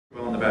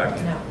back?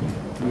 No.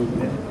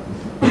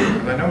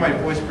 I know my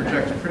voice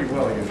projects pretty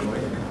well usually.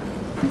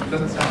 It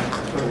doesn't sound like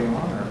it's totally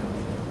on. Or...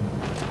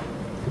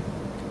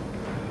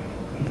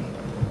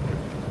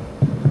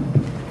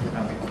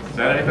 Is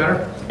that any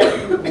better?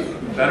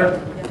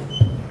 Better?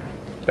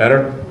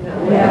 Better?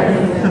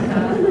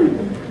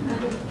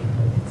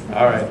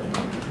 All right.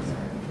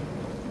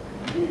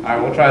 All right,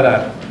 we'll try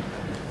that.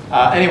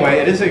 Anyway,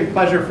 it is a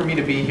pleasure for me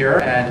to be here,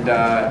 and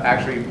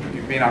actually,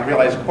 you may not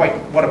realize quite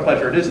what a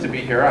pleasure it is to be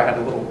here. I had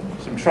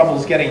some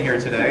troubles getting here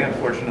today,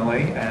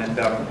 unfortunately, and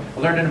I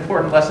learned an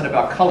important lesson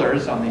about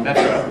colors on the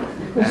metro.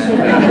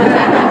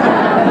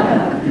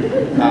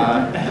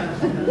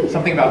 And,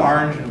 something about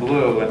orange and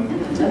blue, and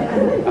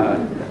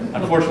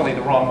unfortunately,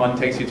 the wrong one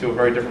takes you to a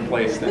very different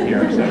place than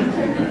here. So,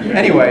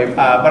 anyway,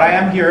 but I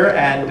am here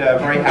and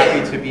very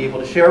happy to be able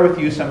to share with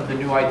you some of the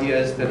new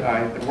ideas that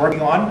I've been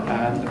working on.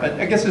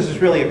 I guess this is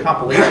really a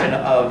compilation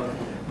of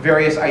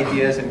various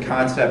ideas and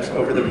concepts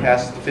over the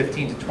past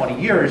 15 to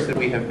 20 years that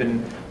we have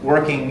been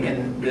working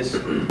in this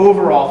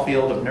overall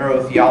field of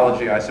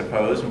neurotheology, I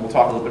suppose, and we'll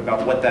talk a little bit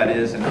about what that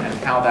is and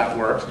how that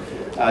works.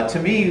 To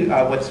me,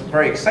 what's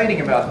very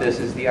exciting about this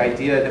is the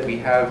idea that we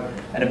have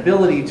an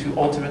ability to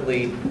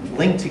ultimately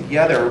link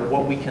together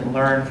what we can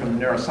learn from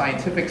the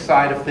neuroscientific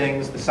side of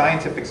things, the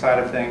scientific side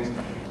of things,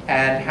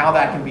 and how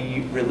that can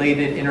be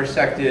related,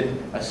 intersected,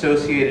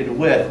 associated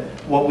with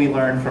what we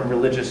learn from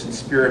religious and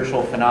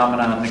spiritual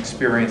phenomena and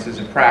experiences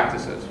and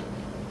practices.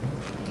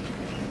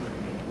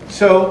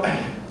 So,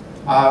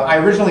 I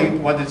originally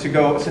wanted to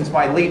go, since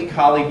my late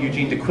colleague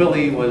Eugene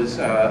DeQuilly was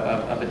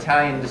of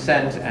Italian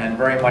descent and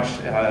very much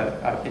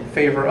in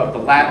favor of the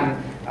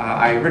Latin,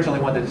 I originally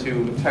wanted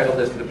to title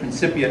this the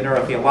Principia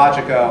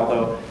Neurotheologica,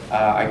 although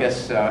I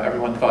guess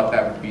everyone thought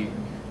that would be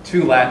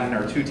too Latin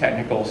or too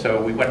technical,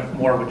 so we went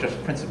more with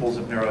just principles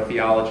of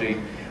neurotheology.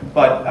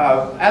 But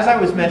as I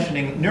was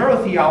mentioning,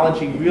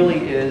 neurotheology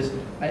really is,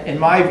 in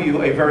my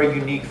view, a very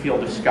unique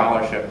field of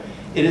scholarship.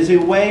 It is a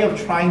way of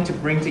trying to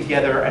bring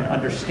together an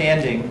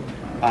understanding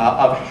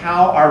of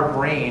how our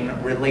brain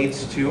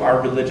relates to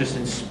our religious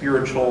and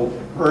spiritual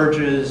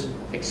urges,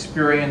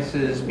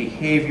 experiences,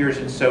 behaviors,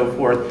 and so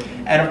forth.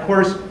 And of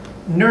course,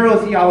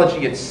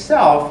 neurotheology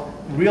itself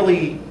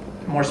really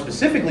more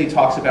specifically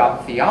talks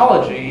about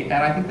theology, and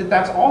I think that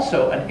that's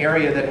also an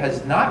area that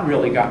has not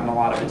really gotten a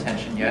lot of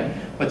attention yet,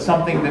 but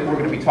something that we're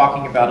going to be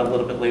talking about a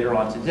little bit later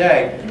on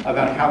today,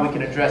 about how we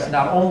can address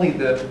not only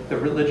the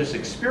religious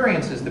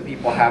experiences that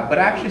people have, but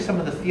actually some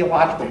of the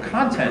theological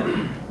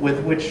content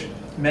with which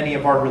many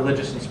of our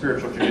religious and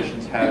spiritual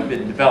traditions have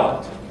been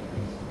developed.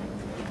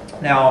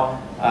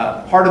 Now,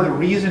 part of the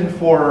reason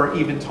for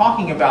even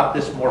talking about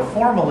this more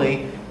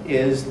formally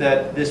is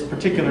that this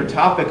particular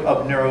topic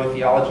of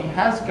neurotheology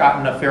has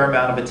gotten a fair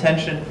amount of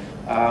attention.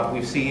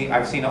 I've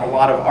seen a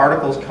lot of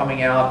articles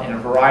coming out in a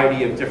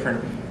variety of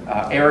different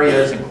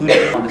areas,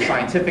 including on the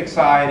scientific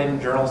side in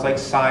journals like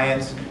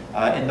Science,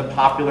 in the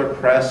popular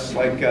press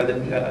like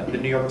the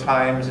New York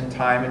Times and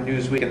Time and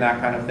Newsweek and that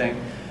kind of thing.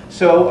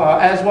 So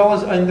as well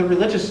as on the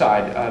religious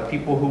side,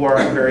 people who are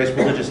in various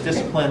religious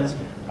disciplines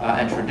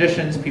and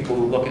traditions, people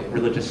who look at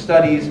religious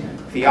studies,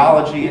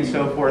 theology, and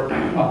so forth,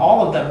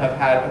 all of them have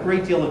had a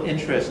great deal of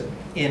interest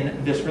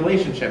in this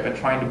relationship and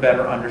trying to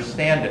better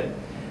understand it.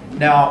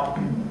 Now,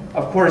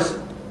 of course,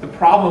 the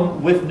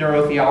problem with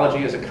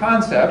neurotheology as a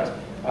concept,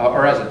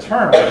 or as a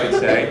term, I should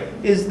say,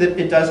 is that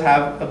it does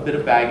have a bit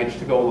of baggage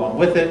to go along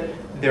with it.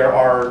 There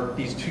are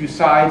these two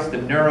sides, the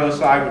neuro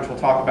side, which we'll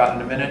talk about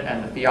in a minute,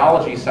 and the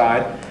theology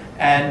side.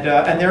 And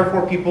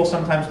therefore, people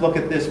sometimes look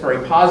at this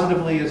very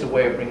positively as a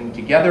way of bringing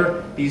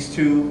together these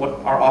two, what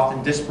are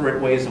often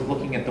disparate ways of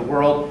looking at the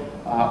world.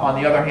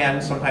 On the other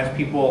hand, sometimes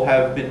people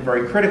have been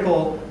very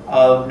critical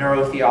of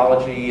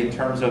neurotheology in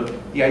terms of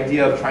the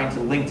idea of trying to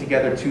link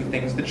together two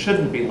things that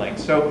shouldn't be linked.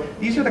 So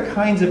these are the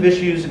kinds of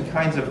issues and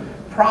kinds of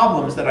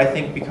problems that I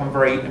think become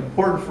very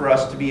important for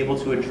us to be able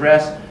to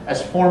address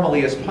as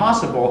formally as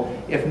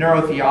possible if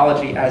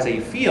neurotheology as a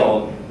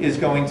field is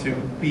going to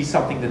be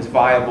something that's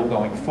viable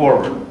going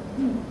forward.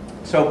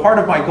 So part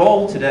of my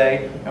goal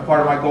today, and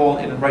part of my goal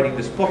in writing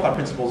this book on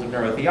principles of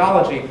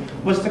neurotheology,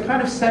 was to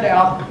kind of set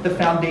out the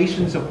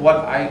foundations of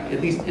what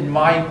at least in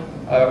my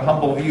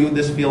humble view,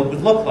 this field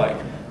would look like.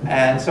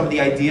 And some of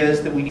the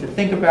ideas that we need to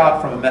think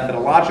about from a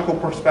methodological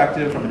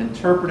perspective, from an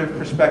interpretive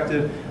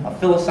perspective, a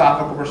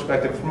philosophical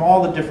perspective, from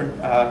all the different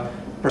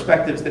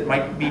perspectives that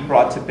might be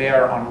brought to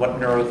bear on what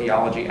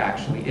neurotheology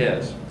actually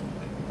is.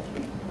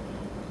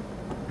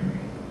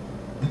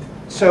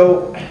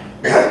 So,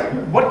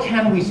 what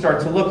can we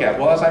start to look at?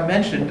 Well, as I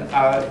mentioned,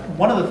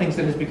 one of the things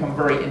that has become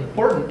very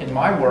important in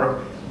my work,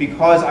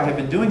 because I have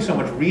been doing so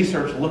much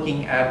research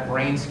looking at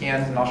brain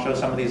scans, and I'll show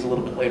some of these a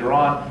little bit later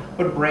on,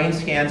 but brain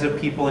scans of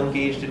people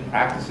engaged in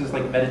practices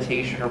like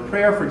meditation or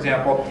prayer, for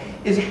example,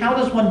 is how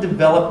does one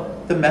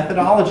develop the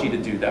methodology to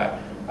do that?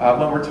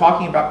 When we're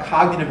talking about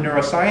cognitive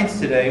neuroscience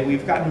today,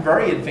 we've gotten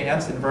very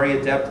advanced and very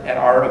adept at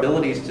our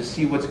abilities to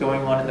see what's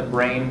going on in the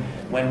brain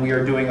when we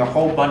are doing a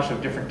whole bunch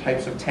of different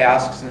types of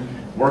tasks and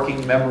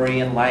working memory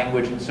and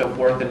language and so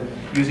forth, and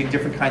using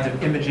different kinds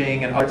of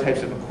imaging and other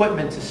types of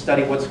equipment to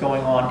study what's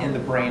going on in the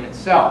brain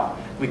itself.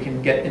 We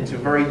can get into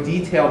very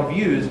detailed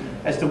views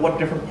as to what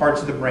different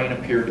parts of the brain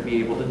appear to be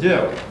able to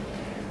do.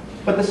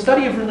 But the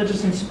study of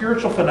religious and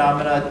spiritual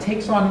phenomena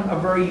takes on a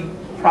very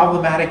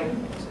problematic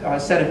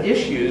set of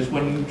issues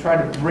when you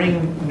try to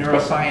bring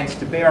neuroscience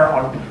to bear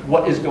on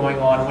what is going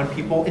on when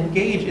people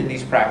engage in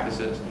these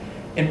practices.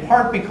 In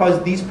part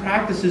because these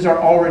practices are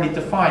already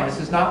defined. This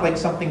is not like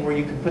something where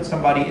you can put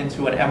somebody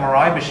into an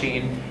MRI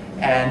machine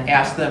and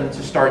ask them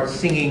to start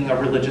singing a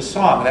religious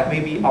song. That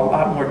may be a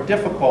lot more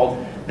difficult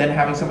than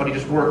having somebody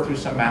just work through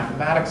some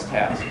mathematics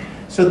task.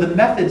 So the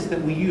methods that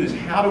we use,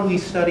 how do we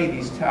study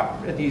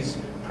these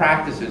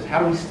practices? How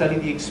do we study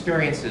the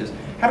experiences?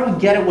 How do we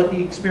get at what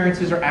the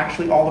experiences are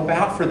actually all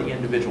about for the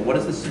individual? What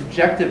is the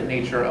subjective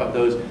nature of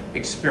those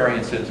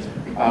experiences?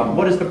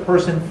 What is the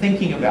person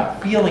thinking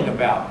about, feeling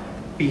about,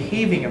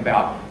 behaving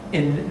about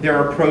in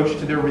their approach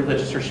to their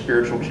religious or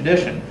spiritual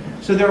tradition?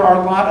 So there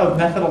are a lot of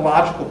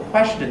methodological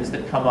questions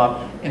that come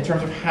up in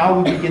terms of how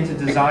we begin to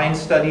design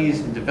studies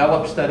and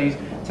develop studies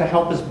to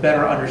help us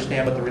better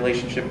understand what the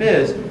relationship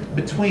is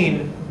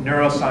between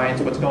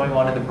neuroscience, what's going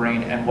on in the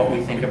brain, and what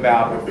we think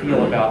about or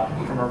feel about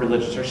from a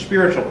religious or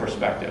spiritual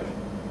perspective.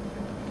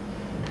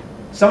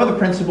 Some of the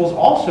principles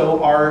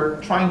also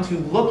are trying to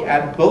look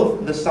at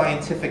both the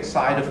scientific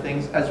side of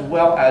things as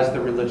well as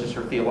the religious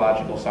or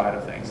theological side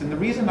of things. And the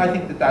reason I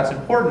think that that's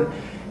important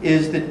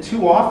is that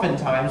too often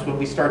times when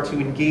we start to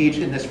engage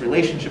in this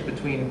relationship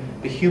between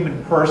the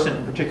human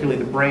person, particularly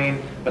the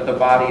brain, but the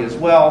body as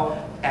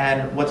well,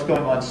 and what's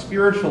going on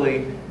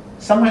spiritually,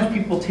 sometimes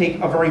people take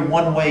a very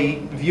one-way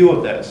view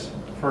of this.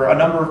 For a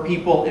number of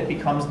people, it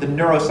becomes the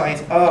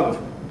neuroscience of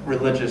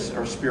religious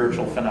or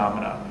spiritual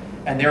phenomena.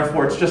 And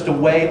therefore, it's just a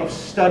way of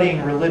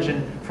studying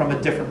religion from a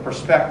different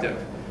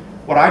perspective.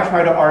 What I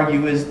try to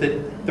argue is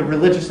that the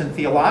religious and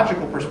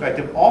theological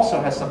perspective also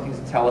has something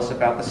to tell us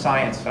about the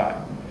science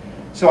side.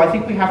 So I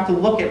think we have to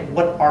look at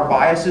what our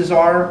biases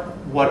are,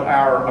 what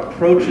our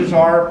approaches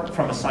are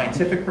from a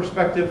scientific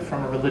perspective,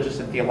 from a religious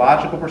and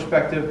theological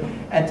perspective,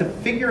 and to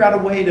figure out a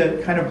way to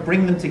kind of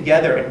bring them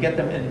together and get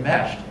them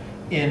enmeshed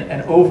in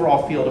an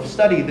overall field of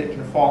study that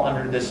can fall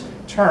under this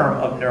term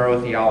of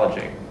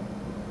neurotheology.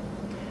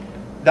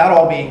 That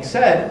all being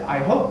said, I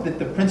hope that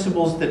the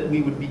principles that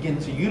we would begin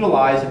to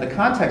utilize in the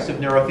context of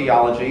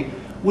neurotheology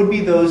would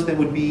be those that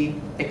would be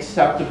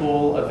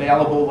acceptable,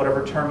 available,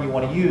 whatever term you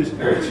want to use,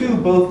 to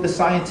both the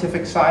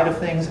scientific side of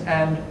things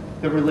and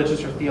the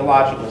religious or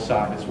theological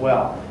side as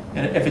well.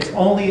 And if it's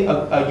only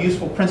a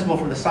useful principle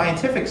from the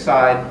scientific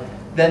side,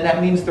 then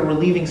that means that we're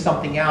leaving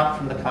something out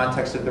from the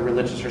context of the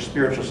religious or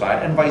spiritual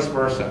side, and vice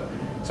versa.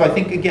 So I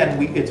think,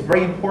 again, it's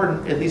very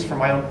important, at least from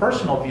my own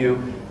personal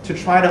view, to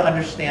try to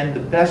understand the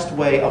best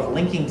way of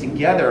linking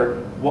together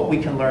what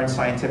we can learn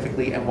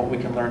scientifically and what we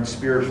can learn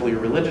spiritually or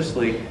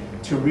religiously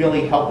to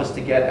really help us to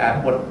get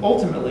at what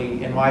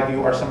ultimately, in my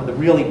view, are some of the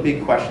really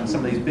big questions,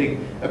 some of these big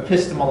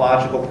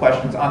epistemological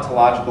questions,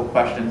 ontological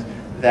questions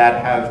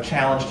that have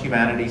challenged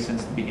humanity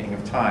since the beginning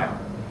of time.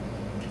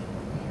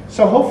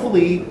 So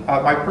hopefully,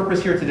 my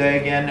purpose here today,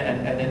 again,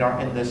 and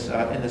in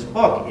this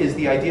book, is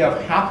the idea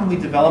of how can we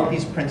develop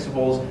these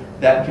principles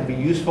that can be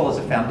useful as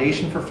a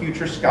foundation for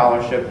future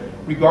scholarship,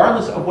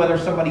 regardless of whether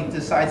somebody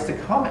decides to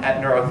come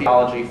at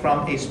neurotheology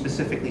from a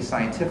specifically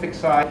scientific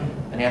side,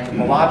 an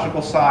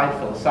anthropological side,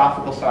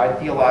 philosophical side,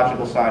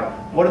 theological side.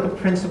 What are the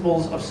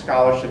principles of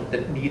scholarship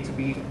that need to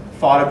be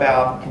thought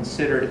about,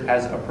 considered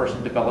as a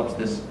person develops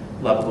this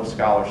level of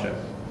scholarship?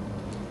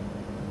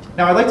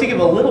 Now, I'd like to give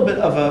a little bit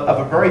of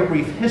a very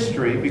brief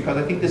history, because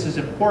I think this is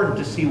important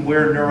to see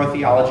where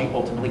neurotheology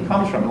ultimately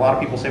comes from. A lot of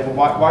people say, well,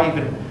 why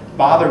even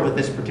bother with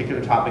this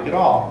particular topic at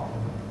all?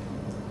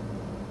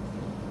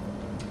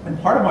 And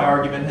part of my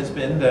argument has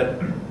been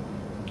that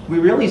we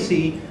really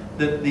see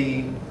that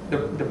the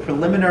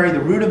preliminary, the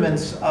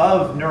rudiments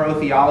of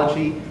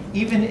neurotheology,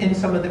 even in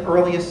some of the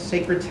earliest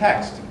sacred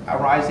texts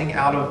arising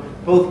out of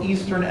both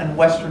Eastern and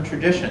Western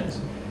traditions.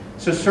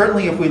 So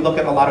certainly if we look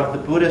at a lot of the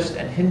Buddhist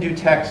and Hindu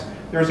texts,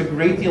 there's a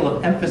great deal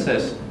of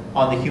emphasis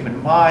on the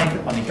human mind,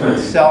 on the human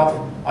self,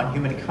 on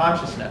human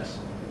consciousness.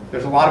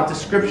 There's a lot of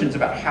descriptions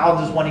about how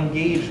does one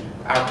engage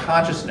our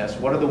consciousness,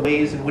 what are the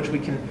ways in which we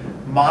can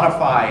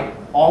modify,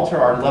 alter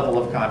our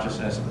level of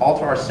consciousness,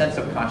 alter our sense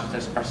of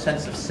consciousness, our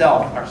sense of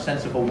self, our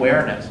sense of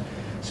awareness.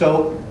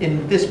 So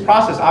in this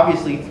process,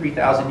 obviously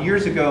 3,000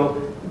 years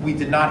ago, we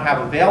did not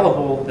have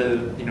available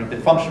the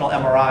functional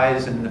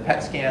MRIs and the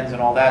PET scans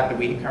and all that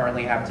we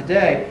currently have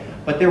today.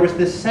 But there was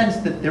this sense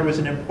that there was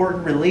an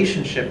important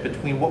relationship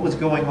between what was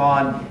going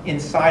on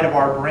inside of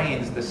our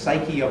brains, the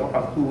psyche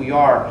of who we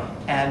are,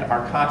 and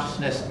our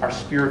consciousness, our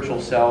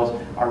spiritual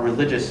selves, our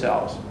religious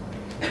selves.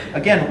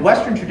 Again,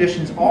 Western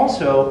traditions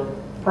also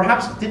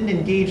perhaps didn't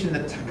engage in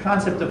the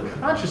concept of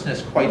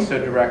consciousness quite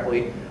so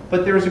directly,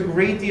 but there's a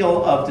great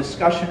deal of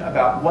discussion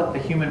about what the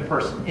human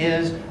person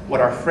is,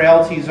 what our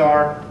frailties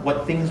are,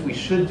 what things we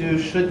should do,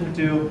 shouldn't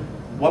do,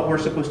 what we're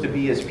supposed to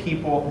be as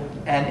people.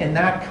 And in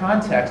that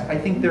context, I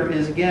think there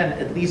is, again,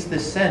 at least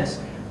this sense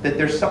that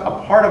there's a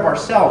part of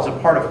ourselves, a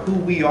part of who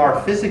we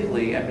are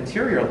physically and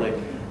materially,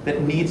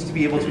 that needs to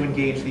be able to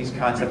engage these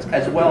concepts,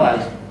 as well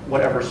as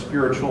whatever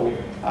spiritual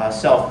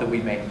self that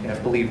we may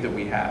believe that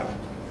we have.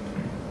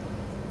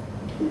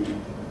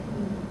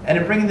 And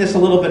in bringing this a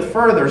little bit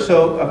further,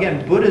 so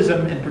again,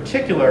 Buddhism in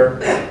particular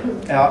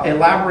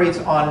elaborates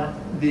on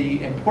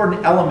the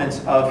important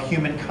elements of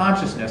human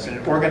consciousness, and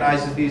it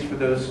organizes these, for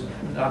those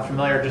not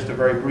familiar, just a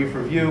very brief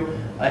review,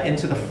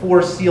 into the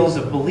 4 seals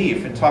of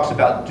belief, and talks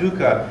about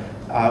dukkha,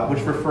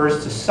 which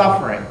refers to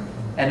suffering,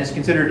 and is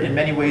considered in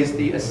many ways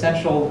the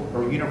essential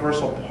or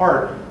universal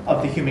part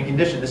of the human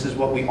condition. This is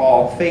what we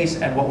all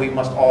face and what we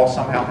must all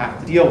somehow have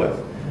to deal with.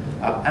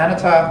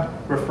 Anatta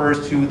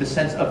refers to the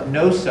sense of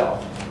no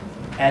self,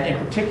 and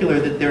in particular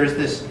that there is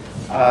this,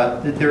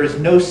 that there is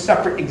no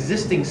separate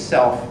existing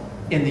self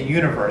in the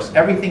universe.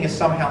 Everything is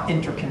somehow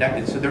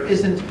interconnected. So there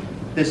isn't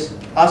this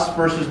us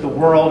versus the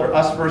world or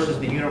us versus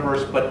the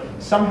universe, but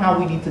somehow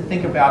we need to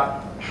think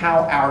about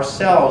how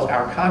ourselves,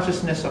 our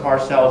consciousness of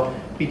ourselves,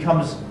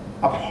 becomes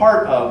a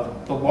part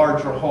of the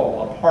larger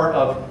whole, a part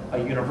of a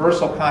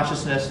universal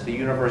consciousness, the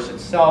universe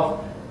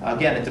itself.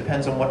 Again, it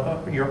depends on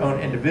what your own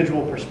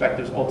individual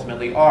perspectives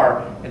ultimately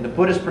are. In the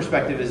Buddhist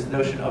perspective is the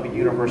notion of a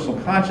universal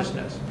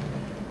consciousness.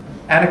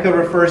 Anicca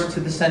refers to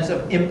the sense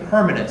of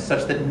impermanence,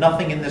 such that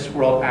nothing in this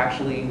world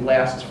actually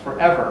lasts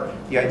forever.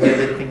 The idea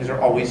that things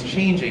are always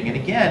changing. And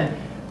again,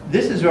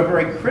 this is a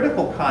very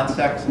critical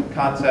concept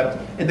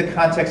in the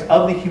context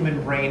of the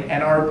human brain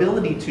and our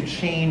ability to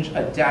change,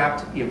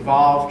 adapt,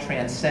 evolve,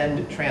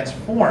 transcend,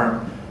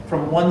 transform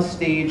from one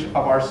stage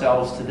of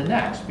ourselves to the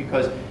next.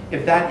 Because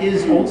if that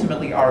is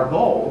ultimately our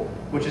goal,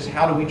 which is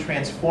how do we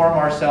transform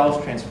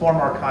ourselves, transform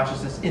our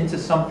consciousness into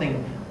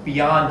something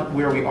beyond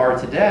where we are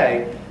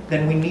today,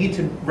 then we need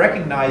to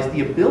recognize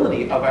the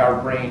ability of our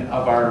brain,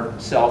 of our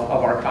self,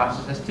 of our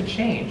consciousness to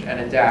change and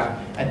adapt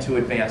and to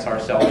advance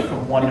ourselves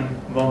from one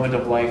moment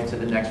of life to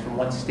the next, from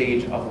one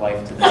stage of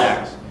life to the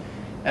next.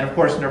 And of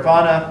course,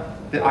 nirvana,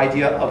 the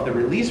idea of the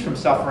release from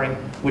suffering,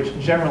 which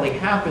generally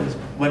happens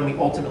when we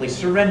ultimately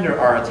surrender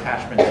our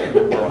attachments in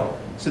the world.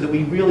 So that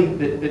we really,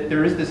 that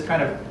there is this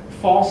kind of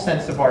false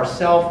sense of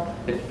ourself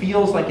that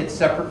feels like it's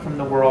separate from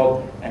the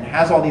world and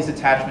has all these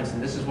attachments,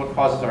 and this is what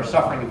causes our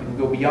suffering. If we can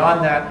go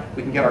beyond that,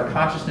 we can get our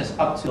consciousness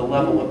up to the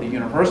level of the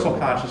universal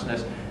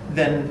consciousness,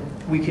 then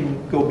we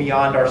can go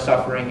beyond our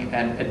suffering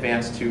and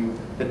advance to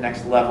the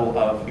next level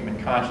of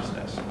human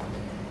consciousness.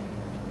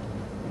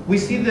 We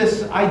see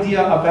this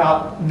idea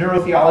about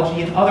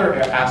neurotheology in other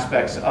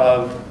aspects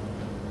of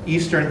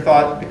Eastern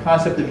thought. The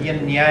concept of yin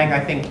and yang, I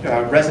think,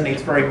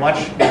 resonates very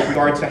much with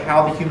regard to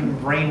how the human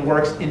brain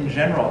works in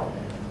general.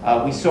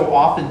 We so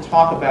often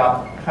talk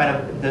about kind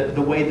of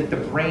the way that the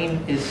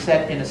brain is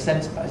set in a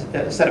sense,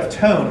 a set of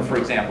tone, for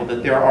example,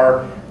 that there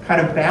are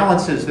kind of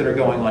balances that are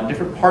going on.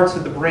 Different parts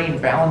of the brain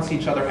balance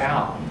each other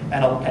out.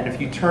 And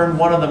if you turn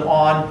one of them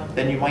on,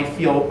 then you might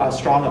feel a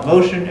strong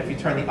emotion. If you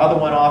turn the other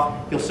one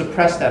off, you'll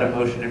suppress that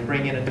emotion and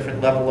bring in a different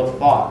level of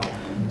thought.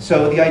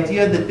 So the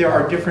idea that there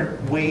are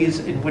different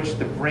ways in which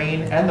the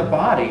brain and the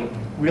body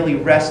really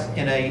rest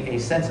in a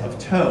sense of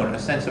tone, a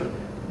sense of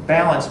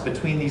balance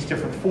between these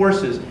different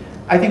forces,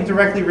 I think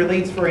directly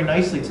relates very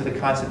nicely to the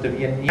concept of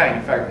yin and yang.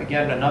 In fact,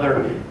 again,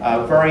 another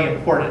very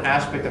important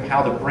aspect of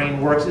how the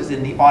brain works is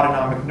in the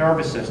autonomic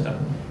nervous system.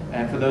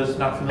 And for those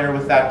not familiar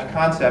with that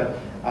concept,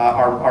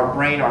 our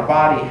brain, our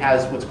body,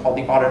 has what's called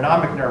the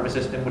autonomic nervous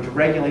system, which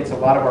regulates a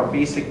lot of our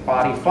basic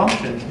body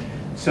functions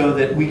so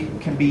that we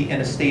can be in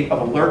a state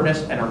of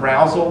alertness and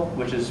arousal,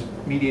 which is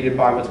mediated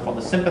by what's called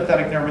the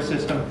sympathetic nervous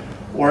system,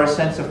 or a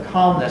sense of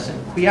calmness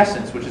and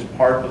quiescence, which is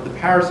part of the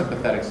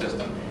parasympathetic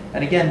system.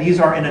 And again, these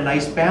are in a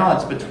nice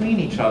balance between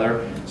each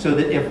other, so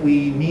that if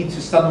we need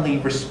to suddenly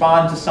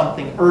respond to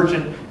something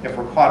urgent, if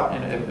we're caught,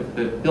 if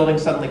the building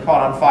suddenly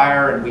caught on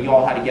fire and we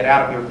all had to get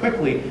out of here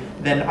quickly,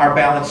 then our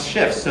balance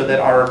shifts so that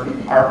our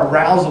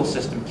arousal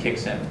system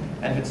kicks in.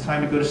 And if it's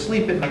time to go to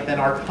sleep at night, then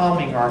our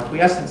calming, our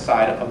quiescent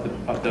side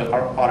of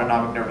our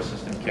autonomic nervous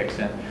system kicks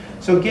in.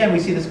 So again, we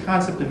see this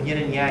concept of yin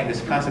and yang,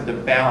 this concept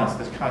of balance,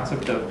 this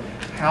concept of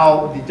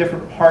how the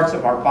different parts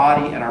of our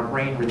body and our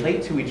brain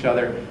relate to each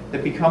other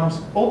that becomes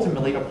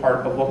ultimately a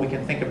part of what we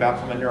can think about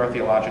from a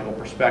neurotheological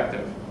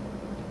perspective.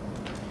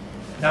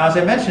 Now, as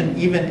I mentioned,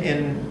 even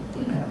in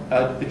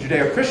the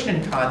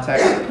Judeo-Christian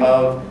context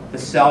of the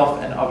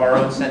self and of our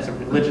own sense of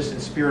religious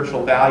and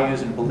spiritual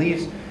values and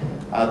beliefs,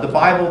 the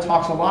Bible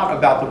talks a lot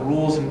about the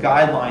rules and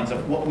guidelines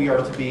of what we are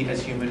to be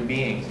as human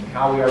beings and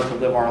how we are to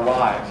live our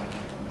lives.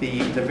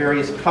 The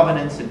various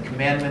covenants and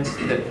commandments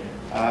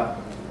that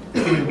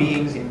human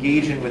beings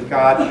engage in with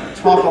God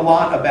talk a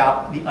lot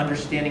about the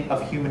understanding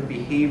of human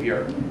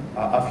behavior,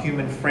 of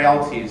human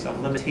frailties, of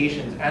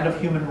limitations, and of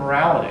human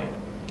morality.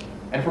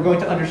 And if we're going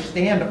to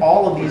understand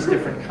all of these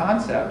different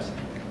concepts,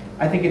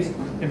 I think it's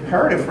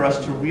imperative for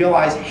us to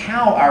realize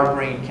how our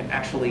brain can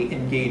actually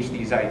engage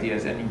these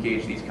ideas and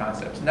engage these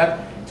concepts. And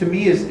that, to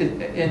me, is,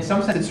 in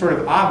some sense, it's sort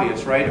of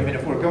obvious, right? I mean,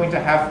 if we're going to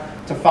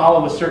have to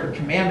follow a certain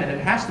commandment,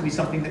 it has to be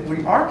something that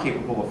we are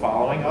capable of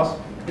following, else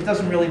it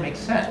doesn't really make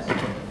sense.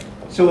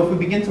 So if we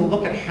begin to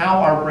look at how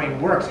our brain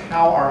works,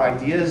 how our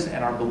ideas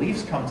and our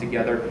beliefs come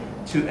together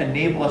to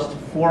enable us to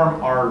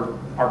form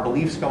our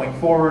beliefs going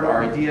forward,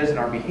 our ideas and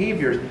our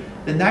behaviors,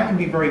 then that can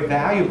be very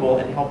valuable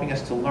in helping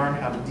us to learn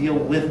how to deal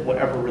with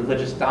whatever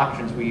religious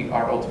doctrines we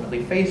are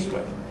ultimately faced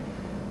with.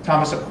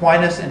 Thomas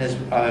Aquinas, in his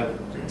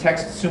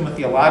text Summa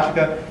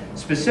Theologica,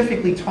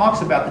 specifically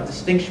talks about the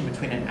distinction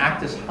between an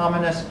actus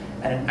hominis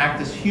and an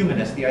actus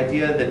humanus, the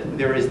idea that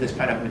there is this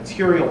kind of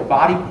material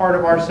body part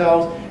of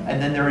ourselves, and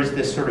then there is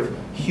this sort of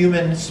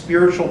human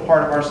spiritual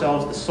part of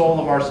ourselves, the soul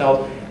of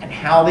ourselves, and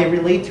how they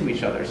relate to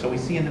each other. So we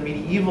see in the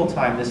medieval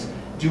time this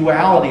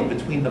duality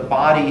between the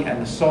body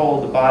and the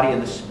soul, the body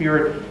and the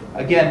spirit.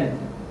 Again,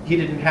 he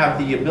didn't have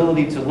the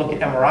ability to look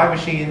at MRI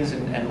machines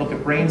and look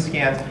at brain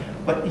scans,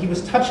 but he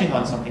was touching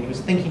on something. He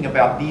was thinking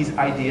about these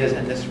ideas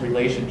and this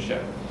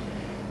relationship.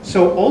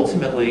 So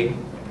ultimately,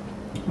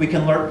 we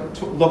can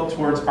look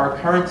towards our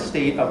current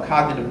state of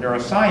cognitive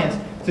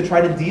neuroscience to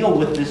try to deal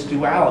with this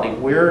duality.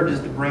 Where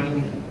does the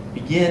brain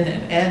begin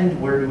and end?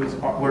 Where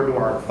do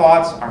our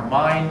thoughts, our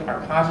mind,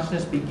 our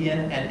consciousness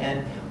begin and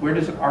end? Where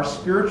does our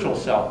spiritual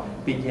self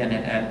begin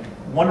and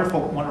end?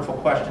 Wonderful, wonderful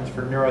questions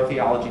for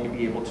neurotheology to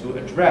be able to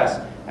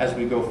address as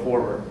we go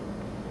forward.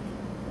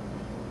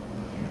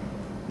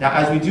 Now,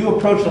 as we do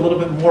approach a little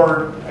bit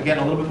more, again,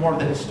 a little bit more of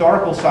the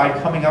historical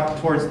side, coming up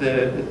towards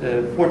the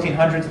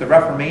 1400s, the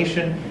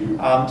Reformation,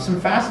 some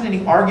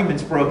fascinating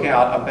arguments broke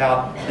out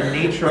about the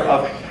nature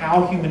of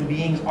how human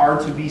beings are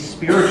to be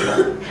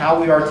spiritual, how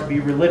we are to be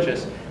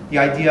religious. The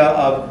idea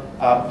of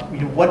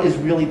what is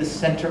really the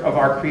center of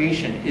our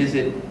creation? Is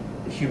it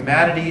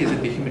humanity? Is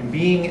it the human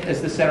being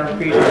as the center of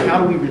creation?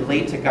 How do we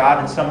relate to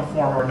God in some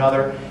form or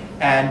another?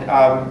 And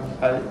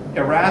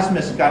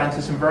Erasmus got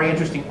into some very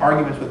interesting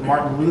arguments with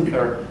Martin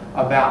Luther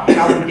about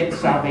how to get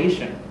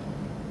salvation.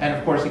 And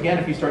of course, again,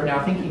 if you start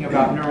now thinking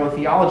about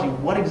neurotheology,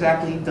 what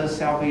exactly does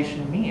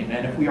salvation mean?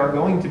 And if we are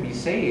going to be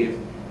saved,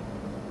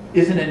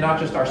 isn't it not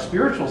just our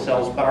spiritual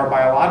selves, but our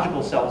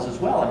biological selves as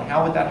well? And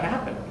how would that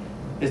happen?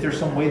 Is there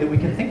some way that we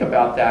can think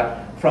about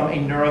that from a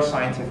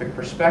neuroscientific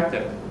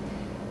perspective?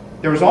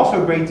 There was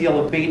also a great deal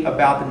of debate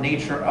about the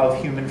nature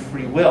of human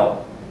free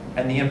will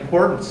and the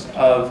importance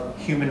of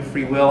human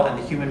free will and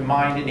the human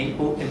mind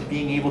in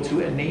being able to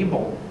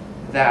enable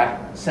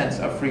that sense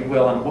of free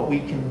will and what we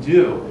can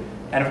do.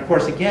 And of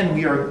course, again,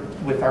 we are,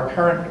 with our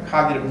current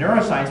cognitive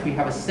neuroscience, we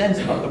have a sense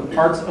of the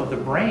parts of the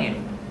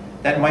brain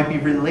that might be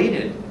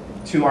related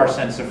to our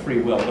sense of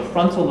free will. The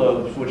frontal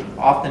lobes, which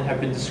often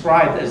have been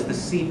described as the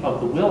seat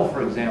of the will,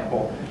 for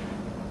example,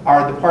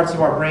 are the parts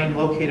of our brain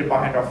located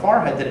behind our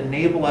forehead that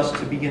enable us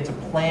to begin to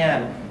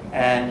plan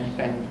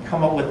and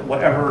come up with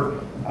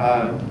whatever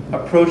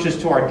approaches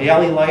to our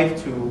daily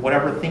life, to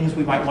whatever things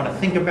we might want to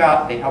think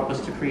about. They help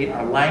us to create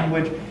our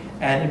language.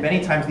 And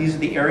many times these are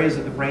the areas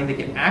of the brain that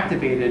get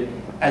activated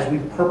as we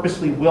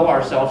purposely will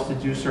ourselves to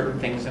do certain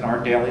things in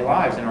our daily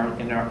lives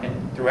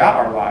and throughout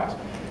our lives.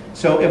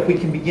 So if we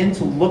can begin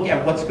to look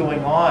at what's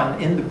going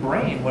on in the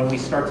brain when we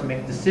start to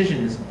make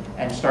decisions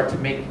and start to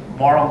make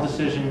moral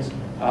decisions,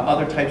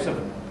 other types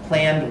of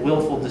planned,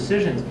 willful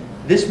decisions,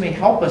 this may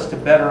help us to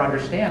better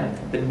understand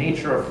the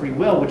nature of free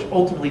will, which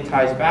ultimately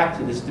ties back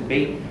to this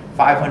debate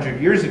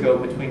 500 years ago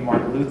between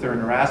Martin Luther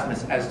and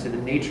Erasmus as to the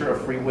nature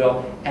of free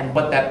will and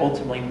what that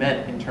ultimately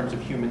meant in terms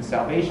of human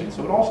salvation.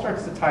 So it all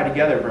starts to tie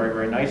together very,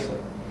 very nicely.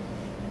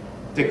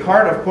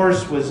 Descartes, of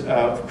course, was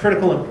of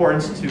critical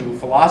importance to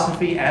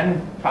philosophy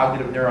and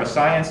cognitive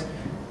neuroscience.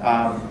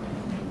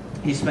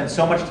 He spent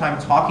so much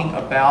time talking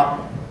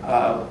about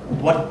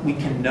what we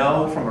can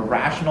know from a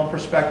rational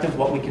perspective,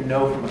 what we can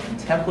know from a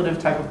contemplative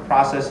type of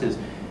process,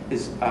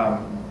 his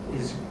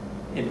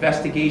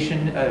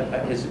investigation,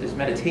 his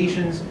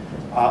meditations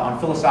on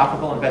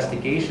philosophical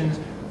investigations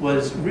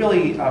was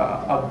really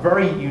a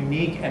very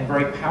unique and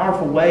very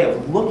powerful way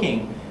of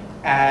looking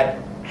at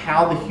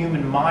how the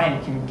human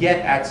mind can get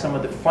at some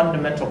of the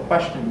fundamental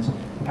questions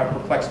that have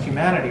perplexed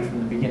humanity from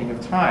the beginning of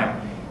time.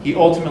 He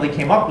ultimately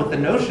came up with the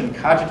notion,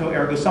 cogito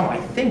ergo sum, I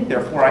think,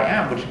 therefore I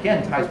am, which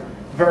again ties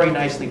very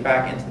nicely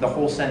back into the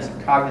whole sense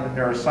of cognitive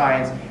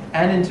neuroscience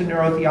and into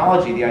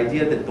neurotheology, the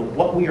idea that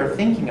what we are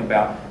thinking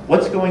about,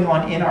 what's going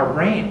on in our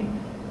brain,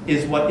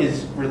 is what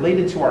is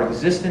related to our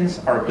existence,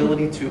 our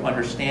ability to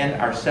understand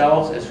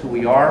ourselves as who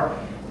we are,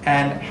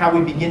 and how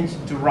we begin to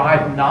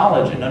derive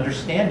knowledge and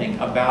understanding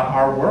about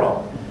our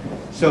world.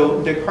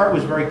 So Descartes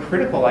was very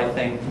critical, I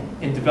think,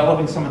 in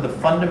developing some of the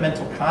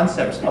fundamental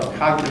concepts of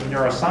cognitive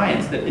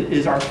neuroscience, that it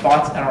is our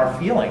thoughts and our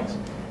feelings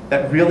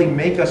that really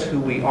make us who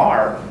we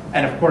are.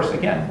 And of course,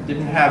 again,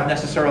 didn't have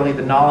necessarily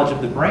the knowledge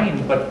of the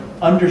brain, but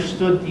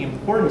understood the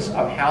importance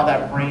of how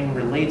that brain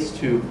relates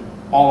to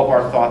all of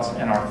our thoughts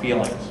and our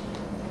feelings.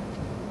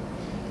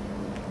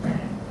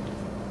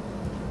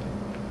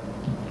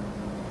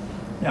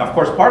 Now, of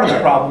course, part of the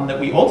problem that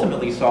we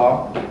ultimately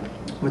saw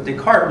with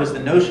Descartes was the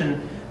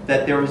notion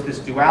that there was this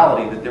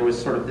duality, that there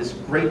was sort of this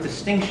great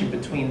distinction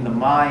between the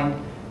mind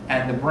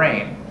and the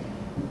brain.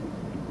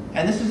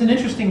 And this is an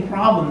interesting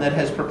problem that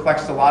has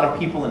perplexed a lot of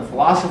people in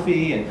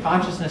philosophy and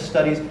consciousness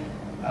studies.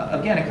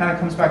 Again, it kind of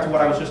comes back to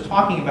what I was just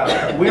talking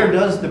about. Where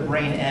does the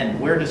brain end?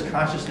 Where does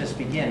consciousness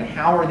begin?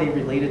 How are they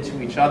related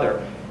to each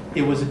other?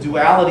 It was a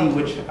duality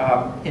which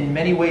in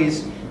many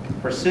ways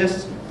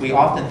persists. We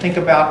often think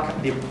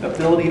about the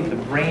ability of the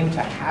brain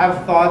to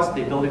have thoughts,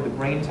 the ability of the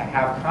brain to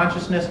have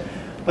consciousness.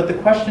 But the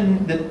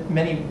question that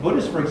many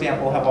Buddhists, for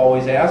example, have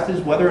always asked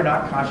is whether or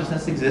not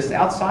consciousness exists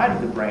outside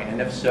of the brain. And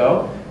if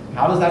so,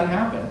 how does that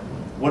happen?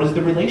 What is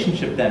the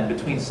relationship then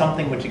between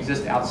something which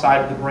exists outside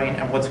of the brain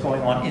and what's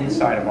going on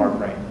inside of our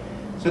brain?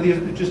 So these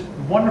are just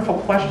wonderful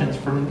questions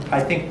from, I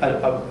think,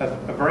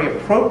 a very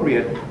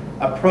appropriate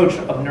approach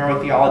of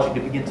neurotheology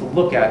to begin to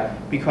look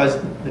at, because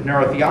the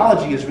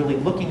neurotheology is really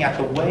looking at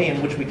the way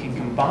in which we can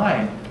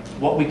combine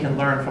what we can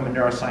learn from a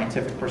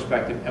neuroscientific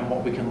perspective and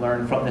what we can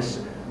learn from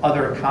this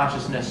other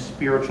consciousness,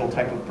 spiritual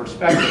type of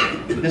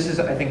perspective. This is,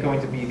 I think, going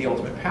to be the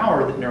ultimate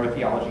power that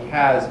neurotheology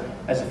has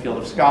as a field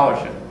of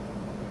scholarship.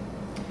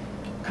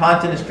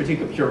 Kant, in his Critique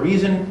of Pure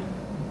Reason,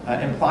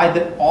 implied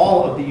that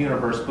all of the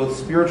universe, both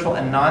spiritual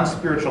and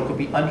non-spiritual, could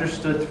be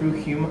understood through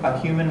a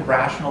human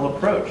rational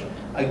approach.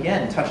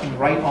 Again, touching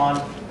right on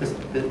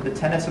the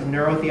tenets of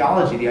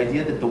neurotheology, the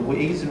idea that the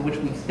ways in which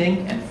we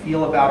think and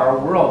feel about our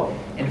world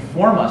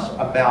inform us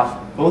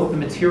about both the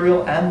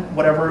material and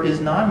whatever is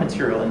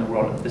non-material in the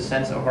world, the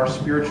sense of our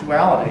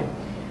spirituality.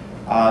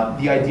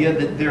 The idea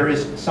that there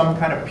is some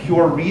kind of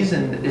pure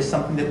reason that is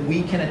something that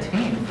we can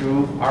attain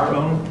through our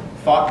own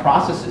thought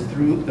processes,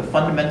 through the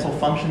fundamental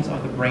functions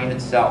of the brain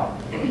itself.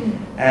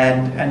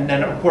 And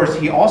then, of course,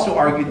 he also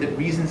argued that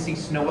reason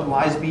seeks to know what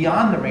lies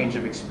beyond the range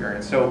of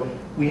experience. So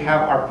we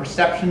have our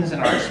perceptions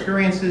and our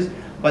experiences,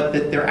 but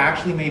that there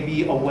actually may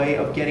be a way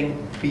of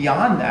getting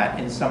beyond that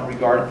in some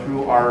regard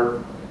through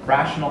our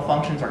rational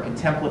functions, our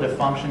contemplative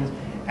functions,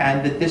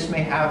 and that this may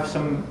have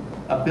some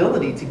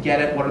ability to get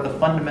at what are the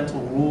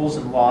fundamental rules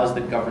and laws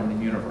that govern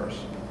the universe.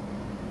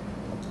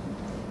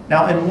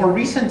 Now, in more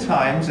recent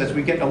times, as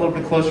we get a little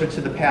bit closer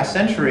to the past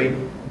century,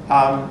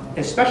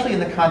 especially in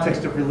the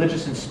context of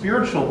religious and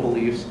spiritual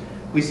beliefs,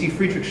 we see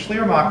Friedrich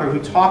Schleiermacher,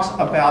 who talks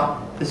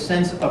about the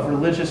sense of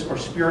religious or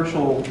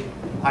spiritual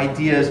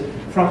ideas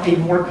from a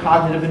more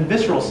cognitive and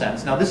visceral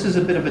sense. Now, this is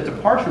a bit of a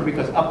departure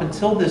because up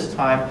until this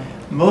time,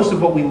 most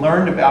of what we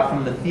learned about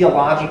from the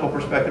theological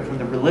perspective, from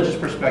the religious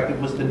perspective,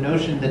 was the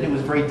notion that it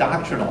was very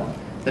doctrinal,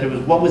 that it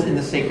was what was in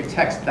the sacred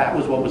text, that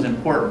was what was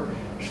important.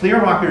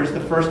 Schleiermacher is the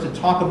first to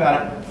talk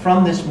about it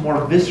from this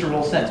more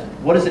visceral sense.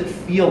 What does it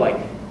feel like?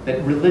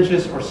 That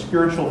religious or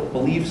spiritual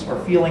beliefs or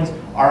feelings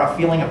are a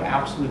feeling of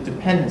absolute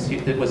dependency.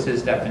 That was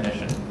his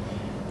definition.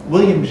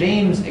 William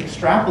James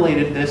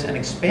extrapolated this and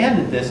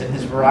expanded this in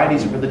his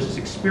Varieties of Religious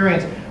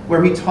Experience,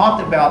 where he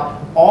talked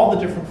about all the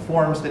different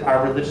forms that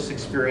our religious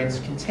experience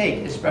can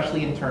take,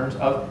 especially in terms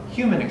of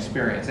human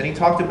experience. And he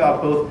talked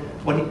about both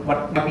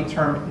what might be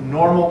termed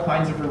normal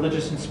kinds of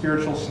religious and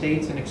spiritual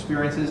states and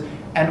experiences,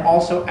 and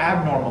also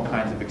abnormal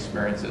kinds of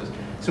experiences.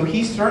 So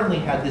he certainly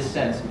had this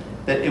sense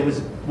that it was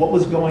what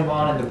was going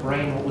on in the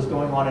brain, what was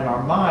going on in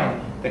our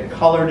mind, that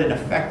colored and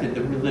affected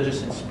the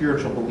religious and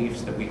spiritual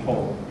beliefs that we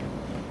hold.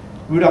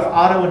 Rudolf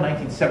Otto in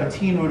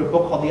 1917 wrote a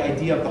book called The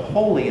Idea of the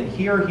Holy, and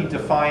here he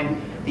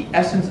defined the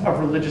essence of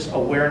religious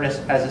awareness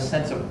as a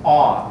sense of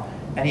awe.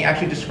 And he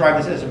actually described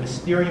this as a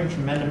mysterium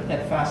tremendum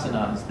et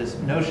fascinans, this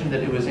notion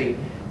that it was a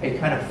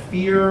kind of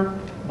fear,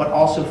 but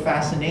also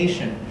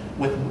fascination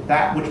with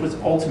that which was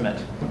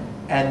ultimate.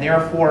 And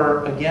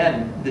therefore,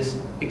 again, this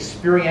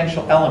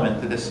experiential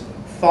element, this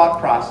thought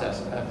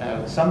process,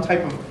 some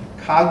type of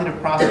cognitive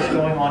process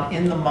going on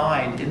in the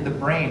mind, in the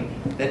brain,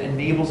 that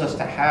enables us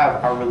to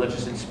have our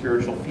religious and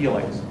spiritual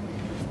feelings.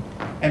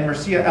 And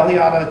Mircea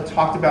Eliade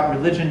talked about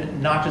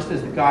religion not just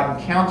as the God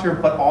encounter,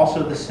 but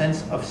also the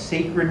sense of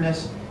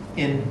sacredness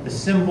in the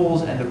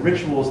symbols and the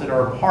rituals that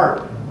are a part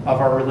of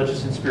our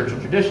religious and spiritual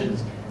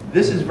traditions.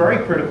 This is very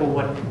critical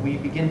when we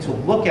begin to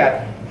look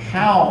at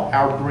how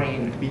our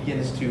brain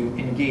begins to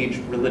engage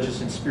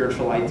religious and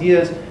spiritual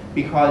ideas,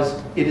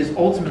 because it is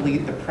ultimately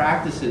the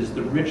practices,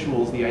 the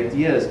rituals, the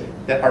ideas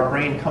that our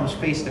brain comes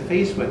face to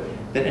face with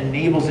that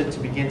enables it to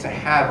begin to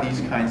have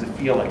these kinds of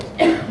feelings.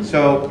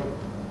 So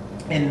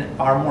in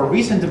our more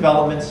recent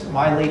developments,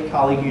 my late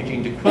colleague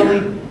Eugene de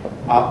Quilly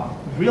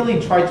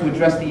really tried to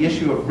address the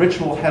issue of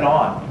ritual head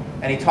on.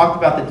 And he talked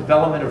about the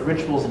development of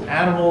rituals in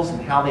animals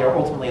and how they are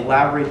ultimately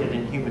elaborated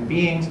in human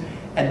beings,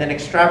 and then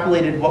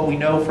extrapolated what we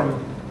know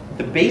from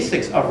the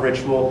basics of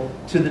ritual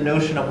to the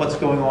notion of what's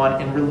going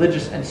on in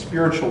religious and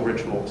spiritual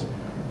rituals.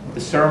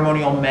 The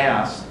ceremonial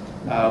mass,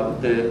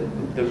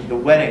 the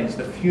weddings,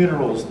 the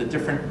funerals, the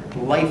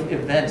different life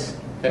events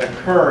that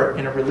occur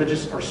in a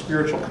religious or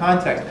spiritual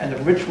context, and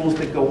the rituals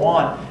that go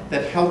on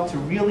that help to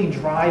really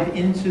drive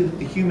into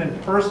the human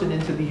person,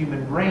 into the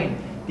human brain,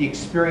 the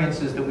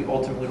experiences that we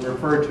ultimately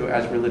refer to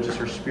as religious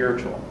or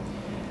spiritual.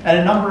 And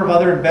a number of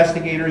other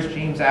investigators,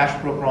 James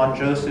Ashbrook, Ron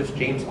Josephs,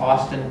 James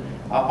Austin,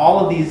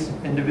 All of these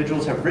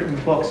individuals have written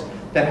books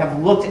that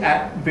have looked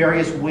at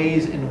various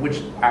ways in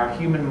which our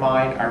human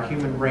mind, our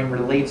human brain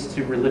relates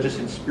to religious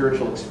and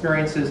spiritual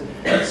experiences,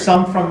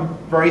 some from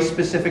very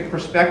specific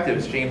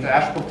perspectives. James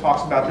Ashbrook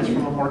talks about this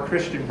from a more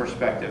Christian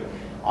perspective.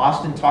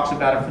 Austin talks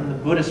about it from the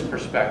Buddhist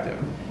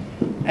perspective.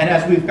 And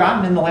as we've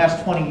gotten in the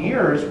last 20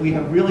 years, we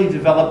have really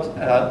developed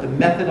the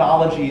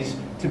methodologies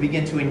to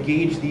begin to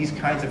engage these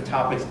kinds of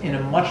topics in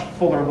a much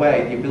fuller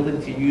way, the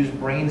ability to use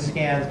brain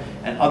scans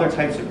and other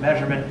types of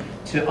measurement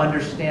to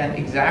understand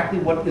exactly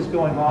what is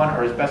going on,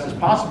 or as best as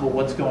possible,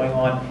 what's going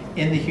on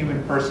in the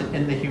human person,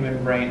 in the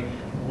human brain,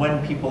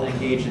 when people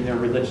engage in their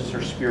religious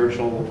or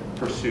spiritual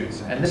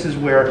pursuits. And this is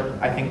where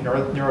I think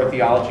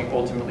neurotheology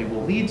ultimately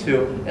will lead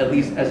to, at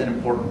least as an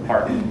important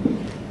part.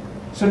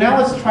 So now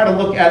let's try to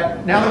look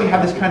at, now that we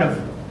have this kind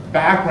of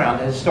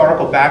background, the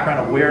historical background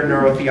of where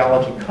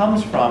neurotheology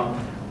comes from,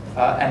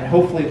 and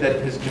hopefully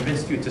that has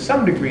convinced you to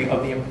some degree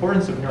of the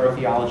importance of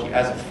neurotheology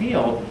as a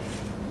field,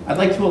 I'd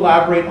like to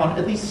elaborate on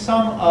at least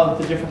some of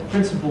the different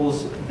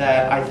principles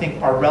that I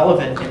think are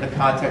relevant in the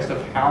context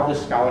of how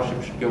this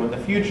scholarship should go in the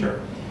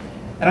future.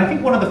 And I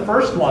think one of the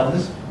first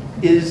ones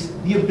is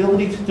the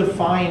ability to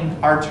define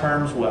our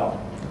terms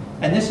well.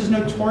 And this is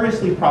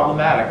notoriously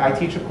problematic. I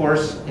teach a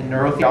course in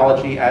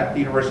neurotheology at the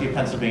University of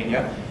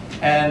Pennsylvania,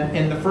 and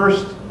in the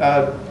first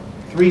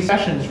 3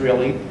 sessions,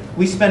 really,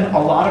 we spend a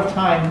lot of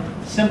time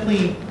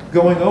simply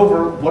going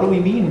over what do we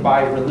mean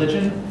by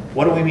religion,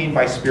 what do we mean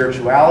by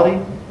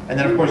spirituality, and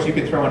then of course you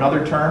could throw in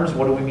other terms,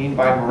 what do we mean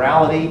by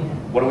morality,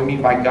 what do we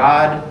mean by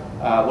God,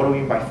 what do we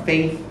mean by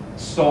faith,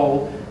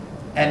 soul,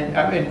 and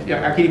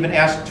I could even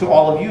ask to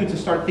all of you to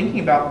start thinking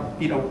about,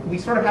 we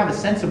sort of have a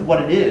sense of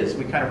what it is.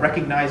 We kind of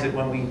recognize it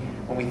when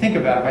we think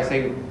about it. If I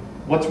say,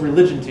 what's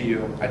religion to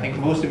you? I think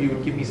most of you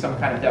would give me some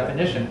kind of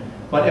definition.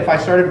 But if I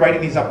started writing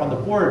these up on the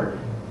board,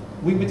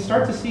 we would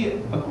start to see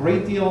a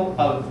great deal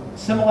of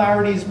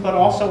similarities, but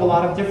also a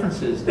lot of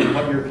differences in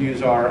what your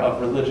views are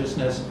of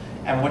religiousness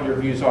and what your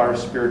views are of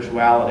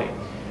spirituality.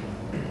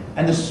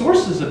 And the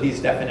sources of these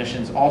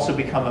definitions also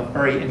become a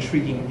very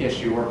intriguing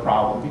issue or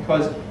problem,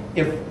 because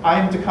if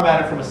I'm to come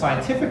at it from a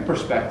scientific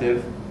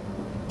perspective,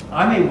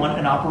 I may want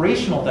an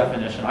operational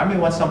definition. I may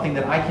want something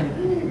that I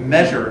can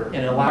measure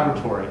in a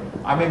laboratory.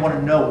 I may want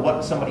to know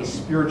what somebody's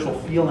spiritual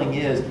feeling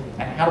is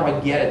and how do I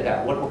get at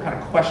that? What kind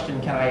of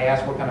question can I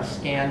ask? What kind of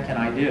scan can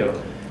I do?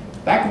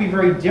 That can be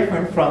very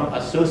different from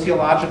a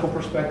sociological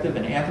perspective,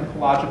 an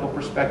anthropological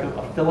perspective,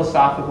 a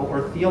philosophical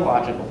or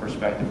theological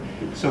perspective.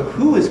 So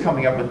who is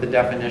coming up with the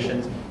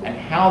definitions and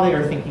how they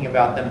are thinking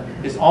about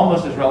them is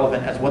almost as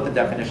relevant as what the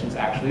definitions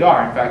actually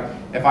are. In fact,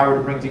 if I were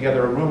to bring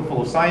together a room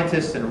full of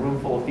scientists and a room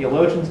full of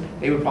theologians,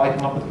 they would probably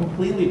come up with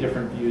completely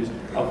different views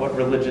of what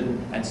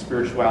religion and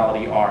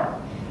spirituality are.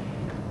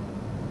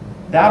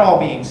 That all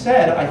being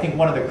said, I think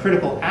one of the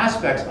critical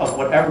aspects of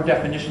whatever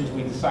definitions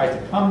we decide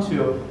to come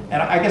to,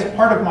 and I guess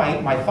part of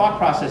my thought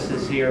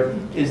processes here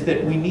is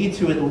that we need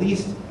to at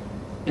least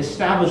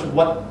establish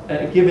what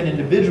a given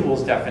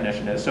individual's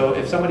definition is. So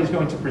if somebody's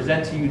going to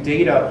present to you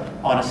data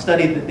on a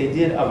study that they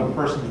did of a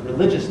person's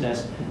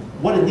religiousness,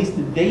 what at least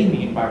did they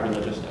mean by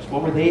religiousness?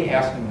 What were they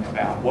asking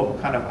about?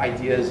 What kind of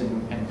ideas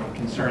and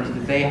concerns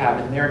did they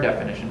have in their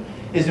definition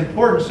is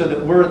important so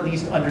that we're at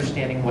least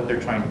understanding what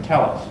they're trying to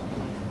tell us.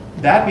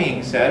 That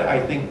being said,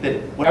 I think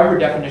that whatever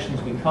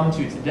definitions we come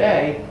to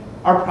today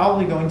are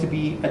probably going to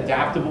be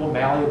adaptable,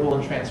 malleable,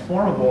 and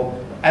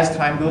transformable as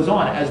time goes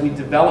on. As we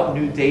develop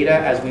new data,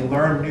 as we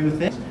learn new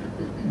things,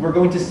 we're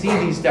going to see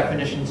these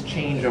definitions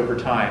change over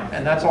time.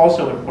 And that's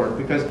also important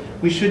because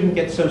we shouldn't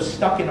get so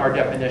stuck in our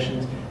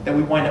definitions that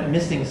we wind up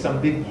missing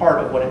some big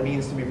part of what it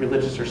means to be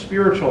religious or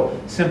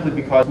spiritual simply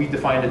because we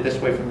defined it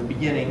this way from the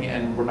beginning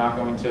and we're not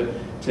going to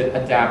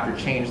adapt or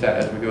change that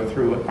as we go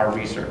through our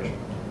research.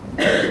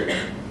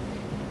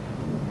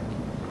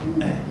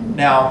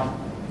 Now,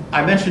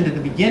 I mentioned at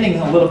the beginning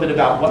a little bit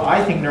about what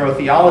I think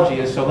neurotheology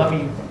is, so let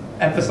me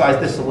emphasize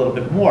this a little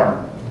bit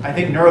more. I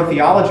think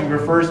neurotheology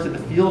refers to the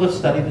field of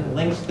study that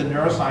links the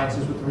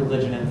neurosciences with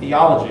religion and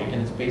theology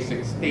in its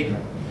basic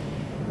statement.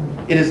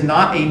 It is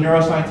not a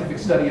neuroscientific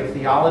study of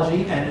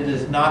theology, and it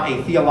is not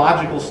a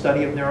theological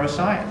study of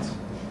neuroscience.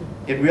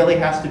 It really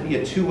has to be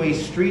a two-way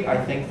street,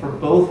 I think, for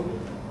both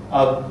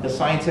of the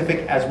scientific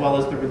as well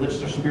as the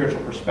religious or spiritual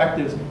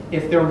perspectives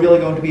if they're really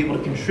going to be able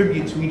to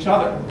contribute to each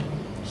other.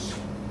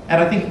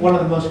 And I think one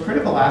of the most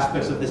critical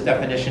aspects of this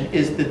definition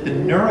is that the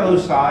neuro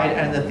side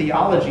and the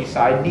theology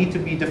side need to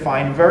be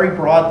defined very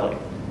broadly.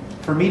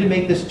 For me to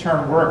make this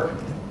term work,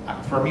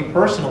 for me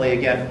personally,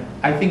 again,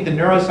 I think the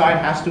neuro side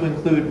has to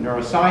include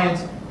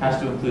neuroscience,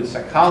 has to include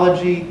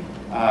psychology,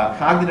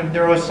 cognitive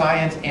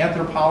neuroscience,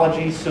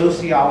 anthropology,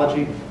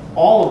 sociology.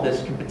 All of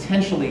this can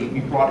potentially be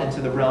brought into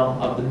the realm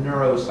of the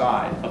neuro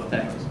side of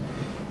things.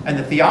 And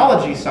the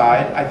theology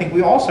side, I think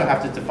we also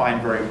have to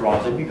define very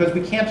broadly because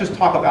we can't just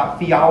talk about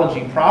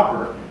theology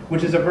proper,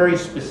 which is a very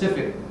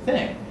specific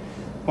thing.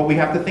 But we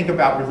have to think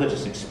about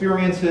religious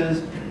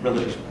experiences,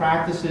 religious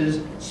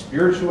practices,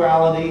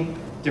 spirituality,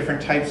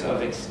 different types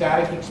of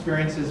ecstatic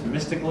experiences,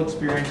 mystical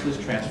experiences,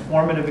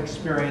 transformative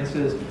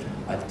experiences,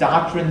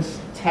 doctrines,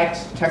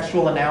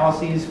 textual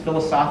analyses,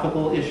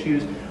 philosophical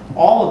issues.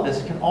 All of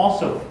this can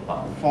also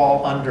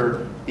fall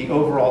under the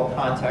overall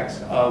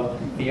context of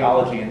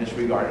theology in this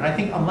regard. And I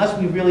think unless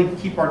we really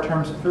keep our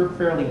terms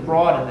fairly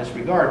broad in this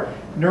regard,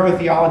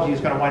 neurotheology is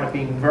going to wind up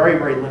being very,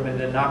 very limited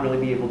and not really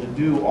be able to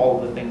do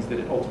all of the things that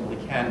it ultimately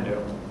can do.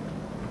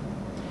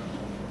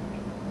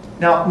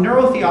 Now,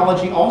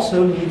 neurotheology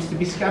also needs to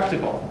be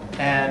skeptical.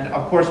 And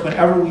of course,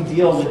 whenever we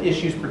deal with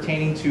issues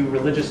pertaining to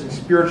religious and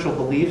spiritual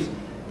beliefs,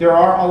 there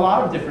are a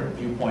lot of different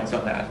viewpoints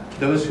on that.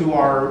 Those who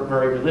are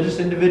very religious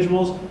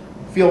individuals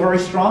feel very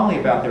strongly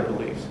about their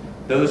beliefs.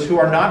 Those who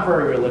are not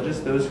very religious,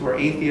 those who are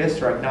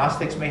atheists or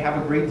agnostics, may have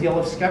a great deal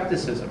of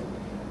skepticism.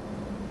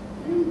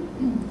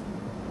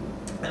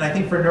 And I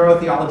think for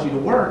neurotheology to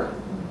work,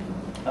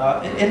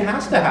 it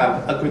has to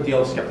have a good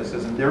deal of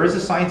skepticism. There is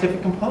a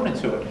scientific component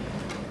to it.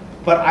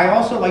 But I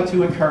also like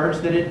to encourage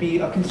that it be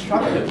a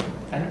constructive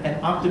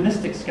and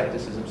optimistic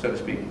skepticism, so to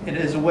speak. It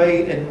is a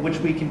way in which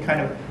we can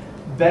kind of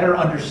better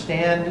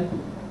understand,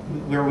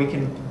 where we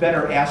can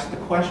better ask the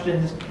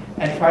questions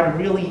and try to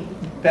really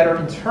better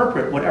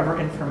interpret whatever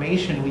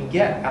information we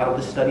get out of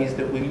the studies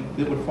that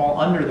would fall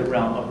under the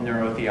realm of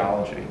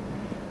neurotheology.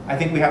 I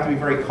think we have to be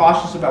very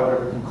cautious about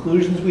whatever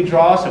conclusions we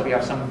draw. So if we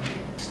have some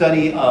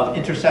study of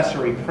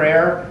intercessory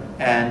prayer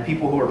and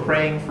people who are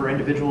praying for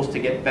individuals to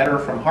get better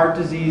from heart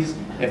disease,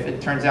 if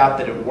it turns out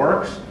that it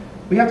works,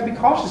 we have to be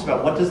cautious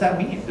about what does that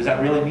mean. Does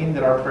that really mean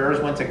that our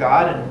prayers went to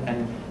God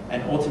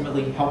and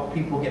ultimately helped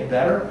people get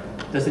better?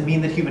 Does it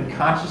mean that human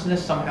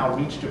consciousness somehow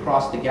reached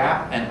across the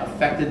gap and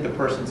affected the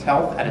person's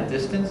health at a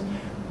distance?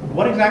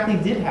 What exactly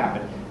did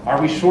happen? Are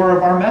we sure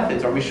of our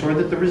methods? Are we sure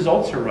that the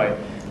results are right?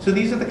 So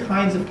these are the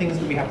kinds of things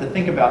that we have to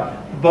think about.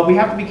 But we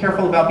have to be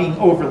careful about being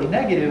overly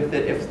negative,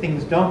 that if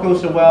things don't go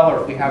so well,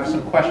 or if we have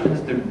some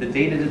questions, the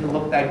data didn't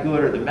look that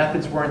good, or the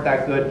methods weren't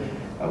that good,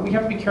 we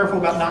have to be careful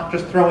about not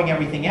just throwing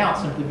everything out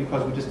simply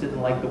because we just didn't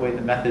like the way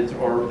the methods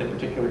or the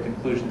particular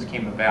conclusions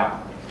came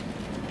about.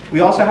 We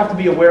also have to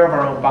be aware of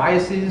our own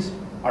biases,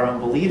 our own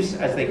beliefs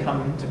as they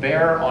come to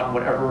bear on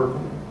whatever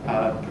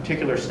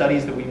particular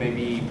studies that we may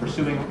be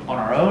pursuing on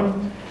our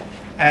own.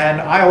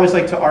 And I always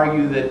like to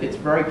argue that it's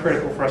very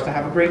critical for us to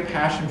have a great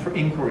passion for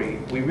inquiry.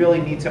 We really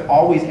need to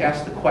always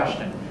ask the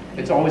question.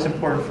 It's always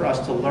important for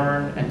us to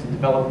learn and to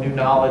develop new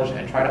knowledge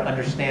and try to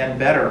understand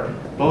better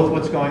both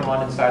what's going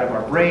on inside of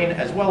our brain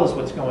as well as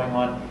what's going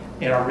on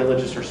in our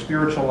religious or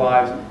spiritual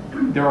lives.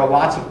 There are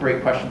lots of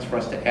great questions for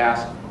us to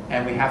ask,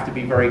 and we have to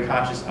be very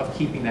conscious of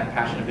keeping that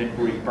passion of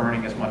inquiry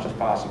burning as much as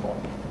possible.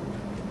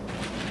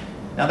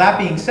 Now that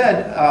being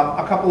said,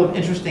 a couple of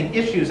interesting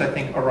issues I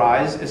think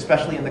arise,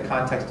 especially in the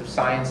context of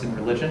science and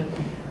religion.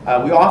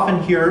 We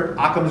often hear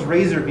Occam's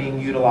razor being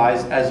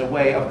utilized as a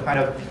way of kind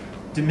of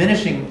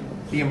diminishing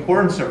the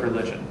importance of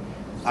religion.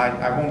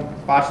 I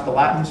won't botch the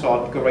Latin, so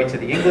I'll go right to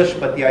the English,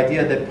 but the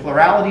idea that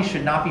plurality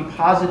should not be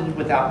posited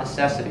without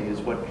necessity is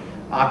what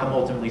Occam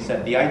ultimately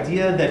said. The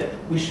idea that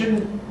we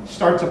shouldn't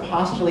start to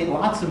postulate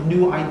lots of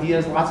new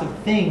ideas, lots of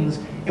things,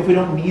 if we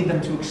don't need them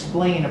to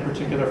explain a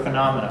particular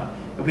phenomena.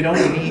 If we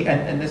don't need,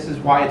 and this is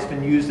why it's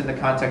been used in the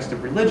context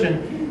of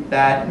religion,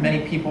 that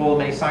many people,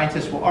 many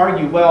scientists will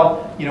argue,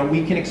 well, you know,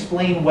 we can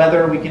explain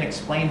weather, we can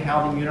explain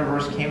how the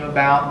universe came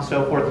about and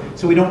so forth,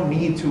 so we don't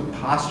need to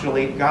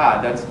postulate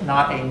God. That's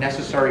not a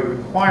necessary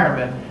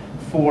requirement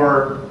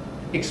for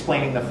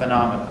explaining the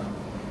phenomena.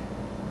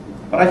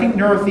 But I think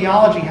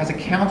neurotheology has a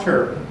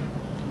counter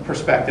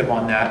perspective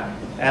on that,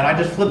 and I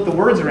just flipped the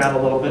words around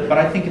a little bit, but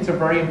I think it's a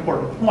very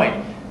important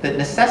point, that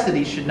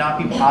necessity should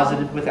not be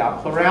posited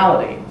without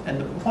plurality. And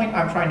the point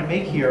I'm trying to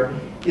make here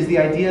is the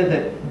idea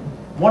that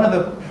one of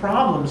the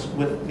problems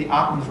with the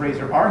Occam's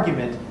razor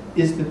argument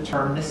is the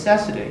term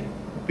necessity,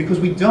 because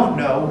we don't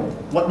know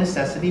what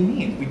necessity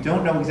means. We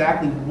don't know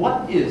exactly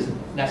what is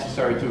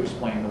necessary to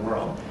explain the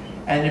world.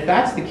 And if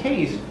that's the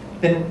case,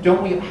 then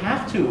don't we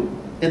have to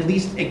at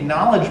least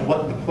acknowledge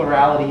what the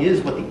plurality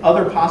is, what the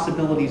other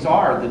possibilities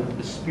are,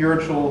 the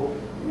spiritual,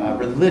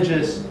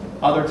 religious,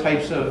 other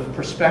types of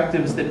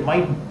perspectives that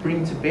might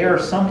bring to bear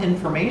some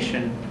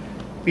information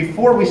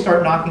before we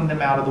start knocking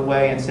them out of the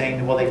way and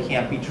saying, well, they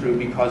can't be true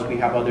because we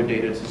have other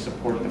data to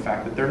support the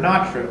fact that they're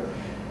not true.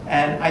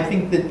 And I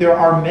think that there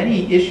are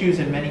many issues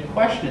and many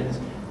questions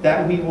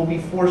that we will be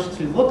forced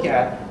to look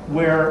at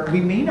where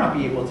we may not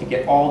be able to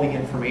get all the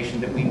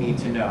information that we need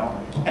to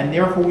know. And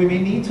therefore, we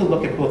may need to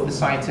look at both the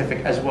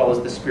scientific as well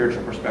as the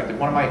spiritual perspective.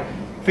 One of my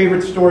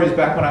favorite stories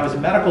back when I was a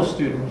medical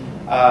student,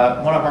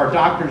 one of our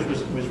doctors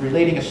was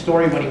relating a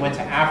story when he went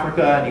to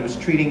Africa and he was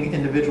treating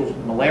individuals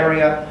with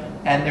malaria.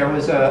 And there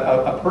was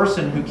a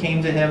person who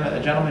came to him,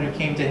 a gentleman who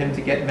came to him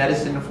to get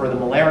medicine for the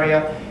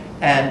malaria.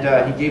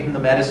 And he gave him the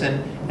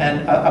medicine.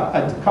 And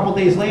a couple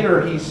days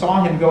later, he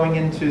saw him going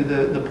into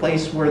the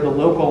place where the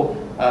local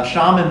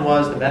shaman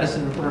was, the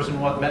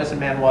medicine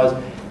man was.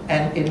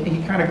 And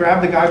he kind of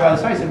grabbed the guy by the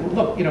side and said,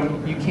 well, look, you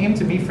know, you came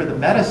to me for the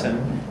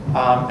medicine,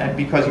 and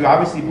because you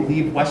obviously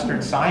believe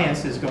Western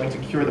science is going to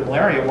cure the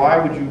malaria, why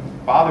would you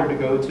bother to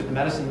go to the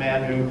medicine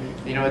man who,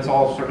 you know, it's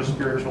all sort of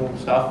spiritual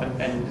stuff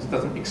and just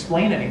doesn't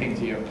explain anything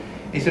to you?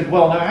 He said,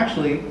 well, no,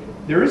 actually,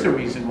 there is a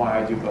reason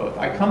why I do both.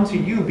 I come to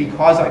you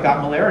because I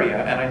got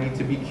malaria and I need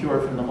to be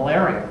cured from the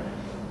malaria.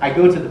 I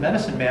go to the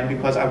medicine man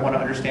because I want to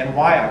understand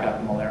why I got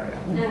the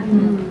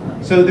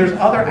malaria. So there's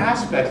other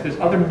aspects, there's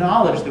other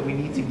knowledge that we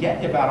need to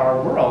get about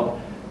our world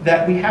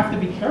that we have to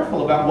be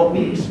careful about what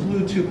we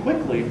exclude too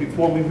quickly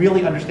before we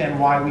really understand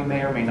why we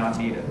may or may not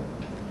need it.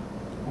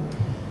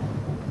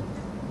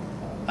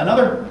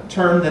 Another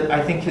term that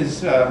I think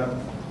is,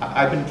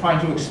 I've been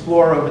trying to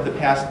explore over the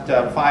past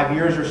 5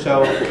 years or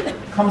so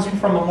comes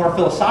from a more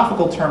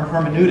philosophical term,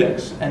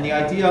 hermeneutics, and the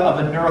idea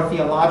of a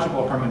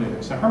neurotheological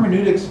hermeneutics. So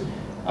hermeneutics,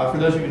 for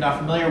those of you not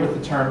familiar with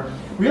the term,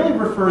 really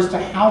refers to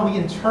how we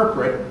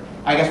interpret,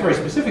 I guess very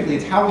specifically,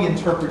 it's how we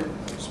interpret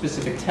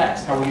specific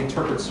texts, how we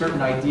interpret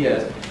certain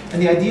ideas.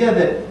 And the idea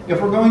that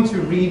if we're going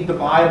to read the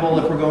Bible,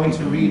 if we're going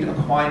to read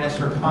Aquinas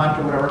or Kant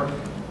or whatever,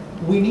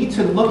 we need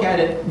to look at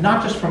it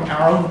not just from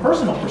our own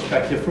personal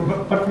perspective,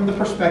 but from the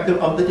perspective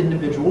of the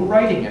individual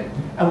writing it.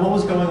 And what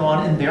was going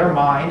on in their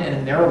mind and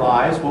in their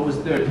lives, what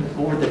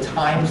were the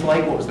times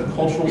like, what was the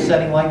cultural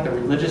setting like, the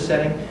religious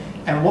setting,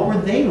 and what were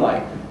they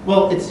like?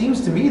 Well, it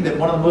seems to me that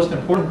one of the most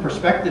important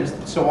perspectives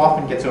that so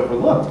often gets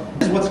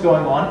overlooked is what's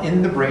going on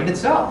in the brain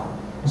itself.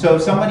 So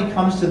if somebody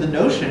comes to the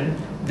notion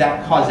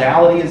that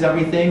causality is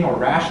everything, or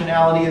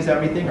rationality is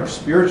everything, or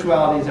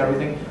spirituality is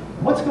everything,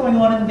 what's going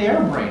on in their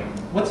brain?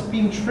 What's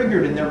being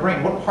triggered in their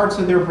brain? What parts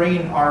of their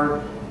brain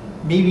are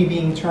maybe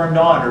being turned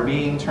on or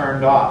being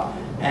turned off?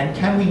 And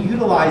can we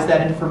utilize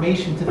that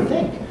information to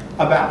think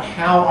about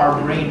how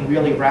our brain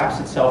really wraps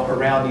itself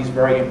around these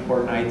very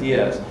important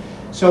ideas?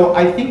 So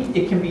I think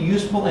it can be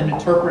useful in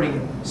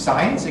interpreting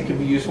science, it can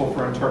be useful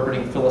for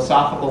interpreting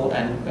philosophical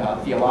and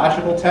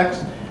theological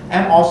texts,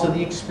 and also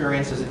the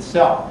experiences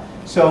itself.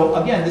 So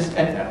again,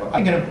 I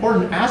think an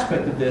important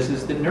aspect of this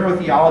is that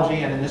neurotheology,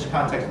 and in this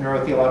context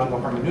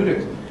neurotheological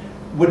hermeneutics,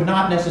 would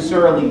not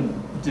necessarily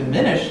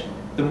diminish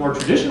the more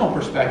traditional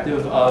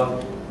perspective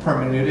of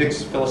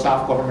hermeneutics,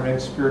 philosophical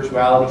hermeneutics,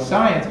 spirituality,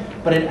 science,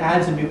 but it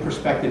adds a new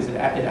perspective. It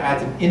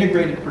adds an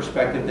integrated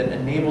perspective that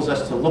enables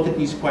us to look at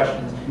these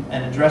questions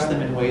and address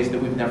them in ways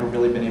that we've never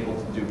really been able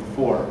to do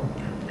before.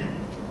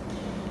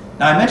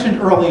 Now, I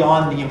mentioned early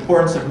on the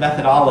importance of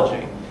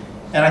methodology,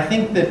 and I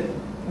think that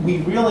we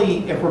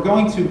really, if we're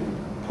going to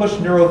push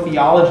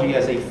neurotheology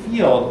as a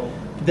field,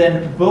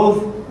 then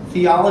both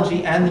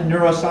theology and the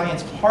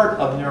neuroscience part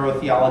of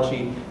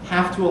neurotheology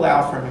have to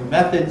allow for new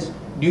methods,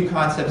 new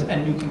concepts,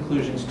 and new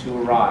conclusions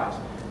to arise.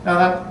 Now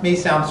that may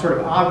sound sort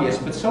of obvious,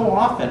 but so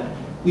often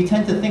we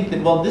tend to think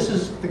that, well, this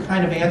is the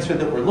kind of answer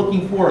that we're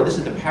looking for, or this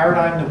is the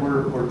paradigm that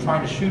we're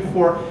trying to shoot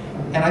for,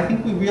 and I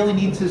think we really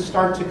need to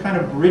start to kind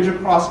of bridge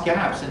across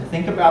gaps and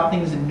think about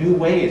things in new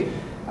ways.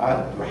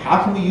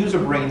 How can we use a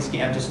brain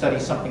scan to study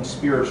something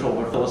spiritual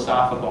or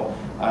philosophical?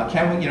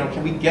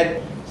 Can we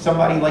get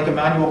somebody like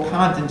Immanuel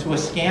Kant into a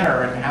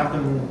scanner and have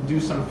them do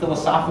some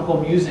philosophical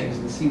musings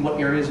and see what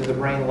areas of the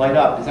brain light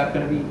up? Is that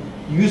going to be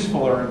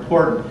useful or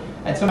important?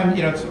 And sometimes,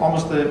 it's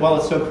almost the, well,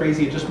 it's so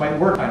crazy it just might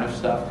work kind of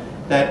stuff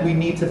that we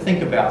need to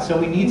think about. So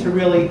we need to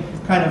really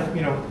kind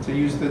of, to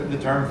use the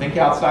term, think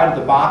outside of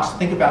the box,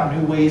 think about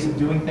new ways of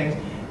doing things,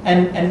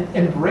 and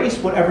embrace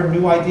whatever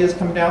new ideas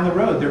come down the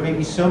road. There may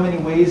be so many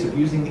ways of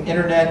using the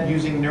internet,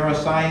 using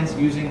neuroscience,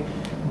 using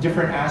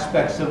different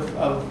aspects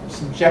of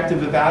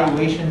subjective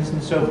evaluations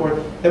and so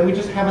forth that we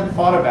just haven't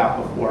thought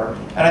about before.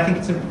 And I think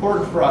it's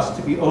important for us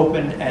to be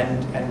open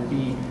and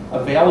be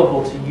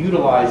available to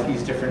utilize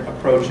these different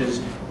approaches,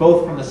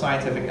 both from the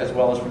scientific as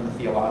well as from the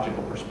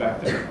theological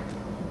perspective.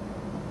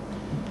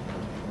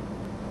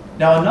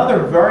 Now,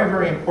 another very,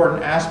 very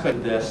important aspect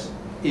of this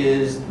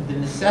is the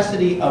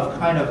necessity of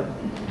kind of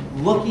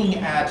looking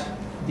at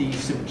the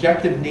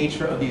subjective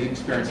nature of these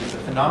experiences, the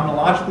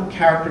phenomenological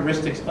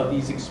characteristics of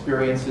these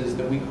experiences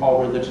that we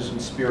call religious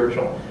and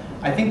spiritual.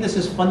 I think this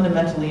is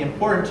fundamentally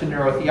important to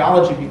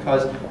neurotheology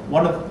because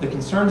one of the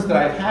concerns that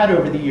I've had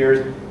over the years,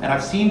 and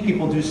I've seen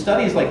people do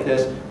studies like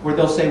this, where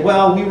they'll say,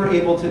 well,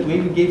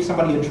 we gave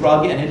somebody a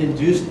drug and it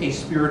induced a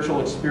spiritual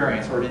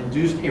experience or it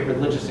induced a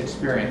religious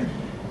experience.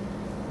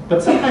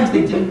 But sometimes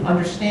they didn't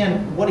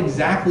understand what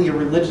exactly a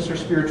religious or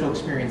spiritual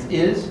experience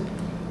is,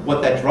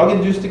 what that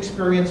drug-induced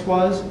experience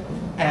was,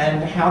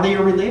 and how they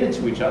are related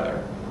to each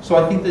other. So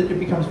I think that it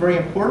becomes very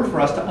important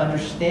for us to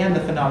understand the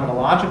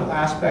phenomenological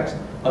aspects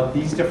of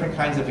these different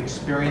kinds of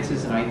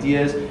experiences and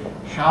ideas,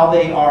 how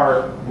they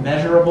are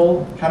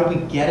measurable, how do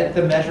we get at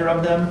the measure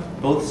of them,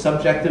 both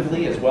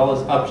subjectively as well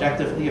as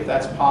objectively, if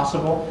that's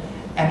possible,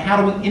 and how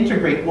do we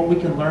integrate what we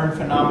can learn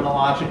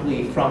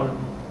phenomenologically from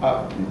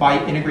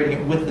by integrating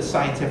it with the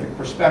scientific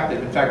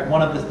perspective. In fact,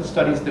 one of the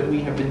studies that we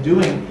have been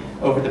doing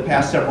over the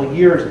past several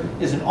years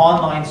is an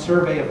online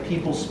survey of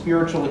people's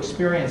spiritual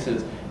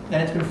experiences. And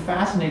it's been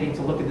fascinating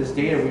to look at this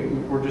data.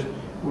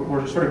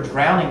 We're sort of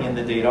drowning in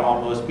the data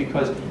almost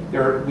because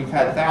we've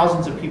had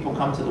thousands of people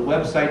come to the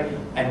website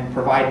and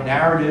provide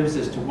narratives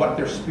as to what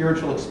their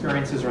spiritual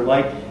experiences are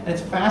like. And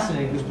it's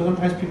fascinating because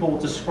sometimes people will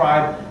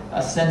describe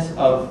a sense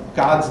of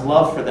God's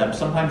love for them.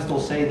 Sometimes they'll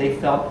say they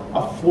felt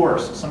a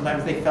force.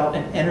 Sometimes they felt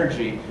an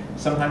energy.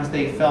 Sometimes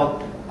they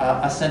felt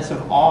a sense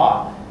of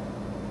awe.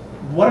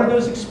 What are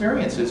those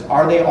experiences?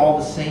 Are they all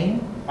the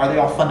same? Are they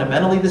all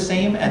fundamentally the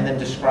same and then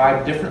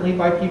described differently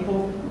by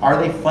people?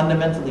 Are they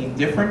fundamentally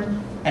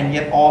different and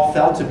yet all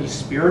felt to be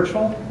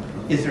spiritual?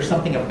 Is there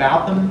something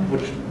about them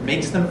which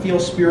makes them feel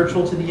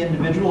spiritual to the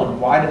individual, and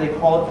why do they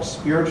call it a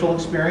spiritual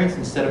experience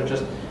instead of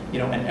just,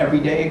 an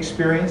everyday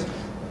experience?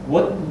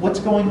 What's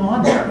going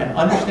on there? And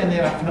understanding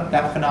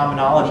that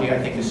phenomenology, I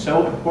think, is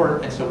so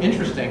important and so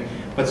interesting,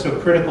 but so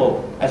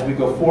critical as we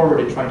go forward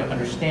in trying to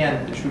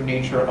understand the true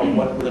nature of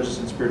what religious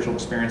and spiritual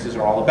experiences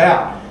are all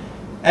about.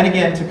 And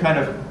again, to kind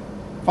of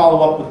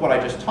follow up with what I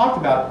just talked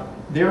about,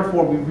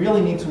 therefore, we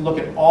really need to look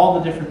at all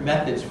the different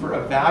methods for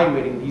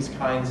evaluating these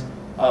kinds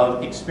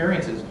of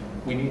experiences.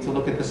 We need to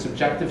look at the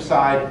subjective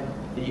side,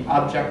 the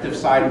objective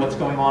side, what's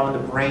going on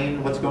in the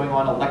brain, what's going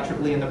on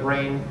electrically in the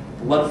brain,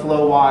 blood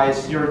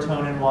flow-wise,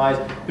 serotonin-wise.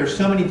 There's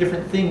so many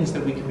different things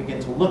that we can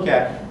begin to look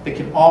at that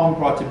can all be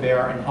brought to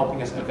bear in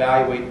helping us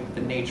evaluate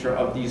the nature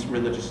of these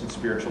religious and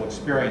spiritual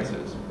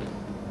experiences.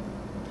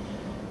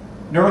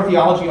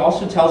 Neurotheology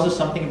also tells us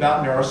something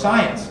about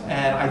neuroscience,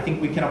 and I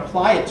think we can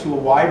apply it to a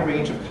wide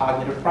range of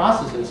cognitive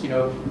processes.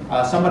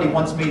 Somebody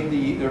once made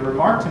the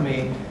remark to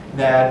me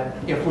that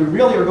if we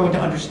really are going to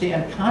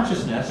understand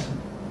consciousness,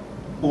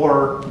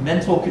 or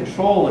mental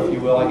control, if you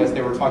will, I guess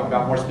they were talking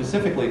about more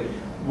specifically,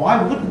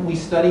 why wouldn't we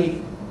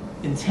study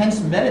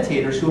intense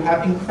meditators who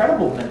have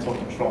incredible mental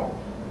control?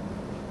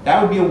 That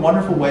would be a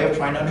wonderful way of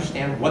trying to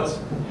understand what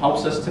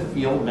helps us to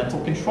feel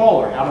mental control,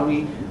 or how do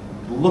we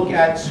look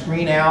at,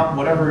 screen out,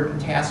 whatever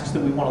tasks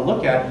that we want to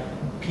look at,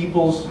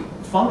 people's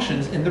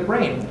functions in the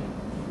brain.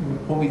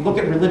 When we look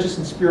at religious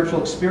and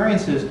spiritual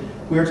experiences,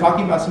 we are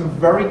talking about some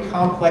very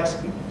complex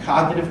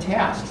cognitive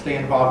tasks. They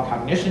involve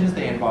cognitions,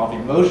 they involve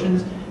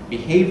emotions,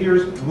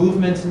 behaviors,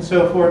 movements, and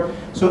so forth.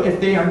 So if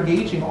they are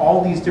engaging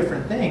all these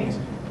different things,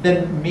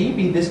 then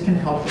maybe this can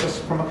help us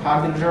from a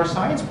cognitive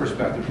neuroscience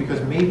perspective, because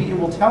maybe it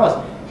will tell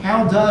us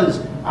how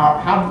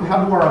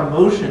do our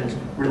emotions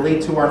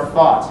relate to our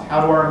thoughts?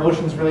 How do our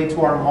emotions relate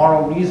to our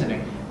moral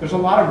reasoning? There's a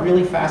lot of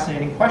really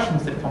fascinating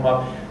questions that come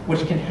up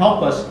which can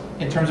help us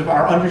in terms of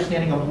our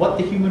understanding of what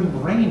the human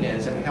brain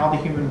is and how the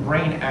human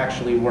brain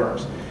actually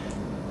works.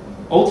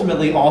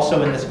 Ultimately,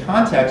 also in this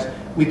context,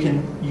 we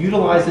can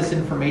utilize this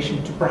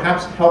information to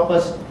perhaps help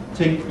us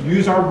to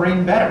use our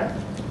brain better.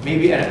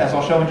 Maybe, as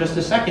I'll show in just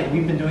a second,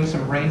 we've been doing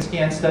some brain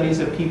scan studies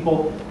of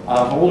people,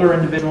 of older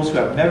individuals who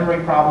have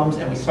memory problems,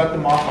 and we start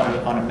them off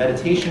on a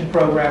meditation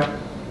program.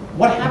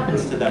 What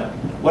happens to them?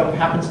 What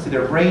happens to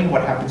their brain?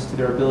 What happens to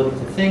their ability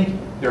to think,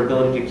 their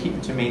ability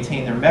to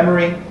maintain their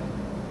memory?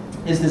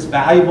 Is this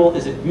valuable?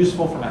 Is it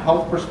useful from a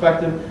health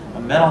perspective,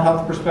 a mental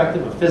health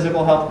perspective, a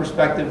physical health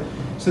perspective?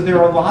 So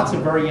there are lots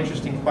of very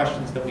interesting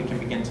questions that we can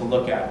begin to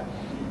look at.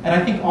 And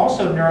I think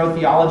also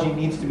neurotheology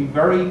needs to be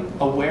very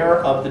aware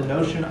of the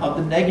notion of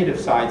the negative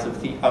sides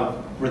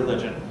of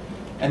religion.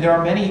 And there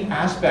are many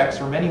aspects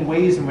or many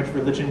ways in which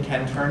religion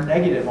can turn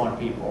negative on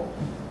people.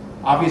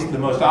 The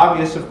most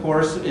obvious, of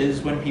course,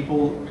 is when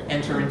people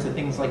enter into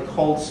things like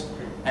cults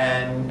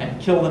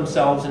and kill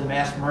themselves in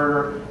mass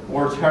murder,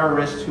 or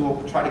terrorists who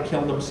will try to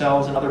kill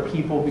themselves and other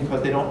people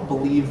because they don't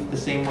believe the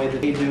same way that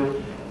they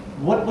do.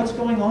 What's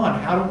going on?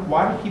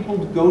 Why do people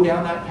go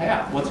down that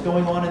path? What's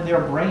going on in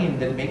their brain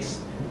that makes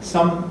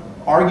some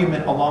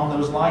argument along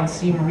those lines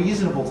seem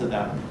reasonable to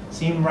them,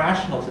 seem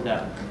rational to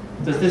them?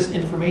 Can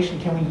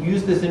we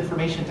use this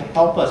information to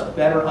help us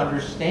better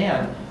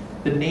understand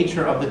the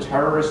nature of the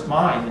terrorist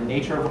mind, the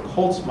nature of a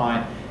cult's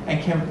mind,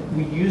 and can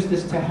we use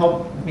this to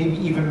help maybe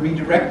even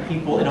redirect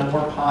people in a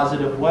more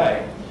positive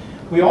way?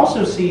 We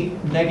also see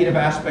negative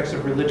aspects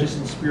of religious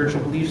and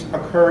spiritual beliefs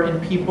occur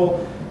in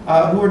people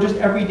who are just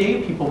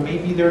everyday people.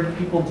 Maybe they're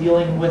people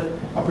dealing with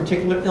a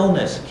particular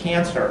illness,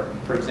 cancer,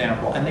 for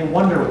example, and they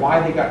wonder why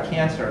they got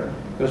cancer.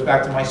 It goes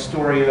back to my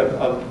story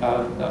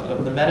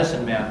of the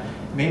medicine man.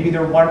 Maybe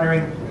they're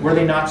wondering, were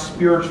they not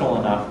spiritual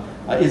enough?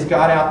 Is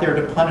God out there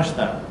to punish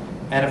them?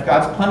 And if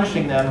God's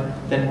punishing them,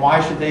 then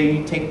why should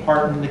they take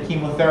part in the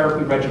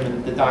chemotherapy regimen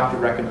that the doctor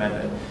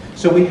recommended?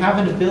 So we have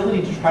an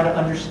ability to try to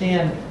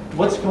understand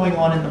what's going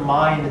on in the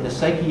mind and the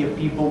psyche of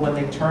people when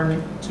they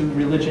turn to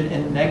religion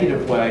in a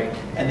negative way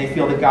and they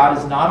feel that God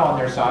is not on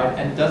their side,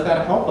 and does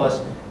that help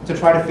us to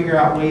try to figure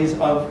out ways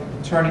of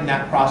turning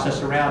that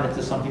process around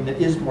into something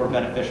that is more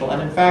beneficial?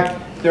 And in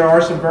fact, there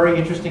are some very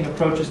interesting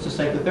approaches to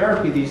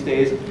psychotherapy these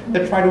days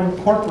that try to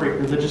incorporate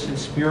religious and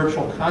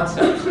spiritual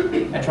concepts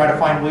and try to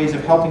find ways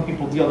of helping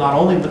people deal not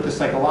only with the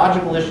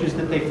psychological issues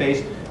that they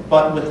face,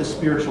 but with the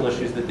spiritual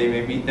issues that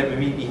may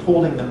be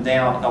holding them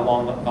down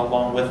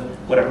along with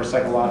whatever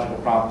psychological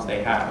problems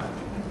they have.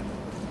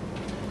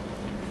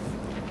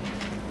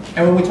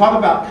 And when we talk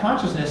about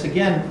consciousness,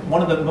 again,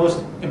 one of the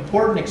most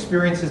important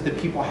experiences that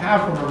people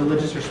have from a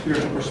religious or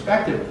spiritual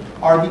perspective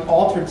are the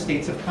altered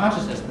states of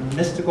consciousness, the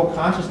mystical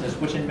consciousness,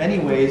 which in many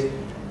ways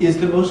is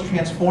the most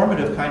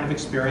transformative kind of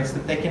experience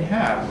that they can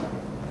have.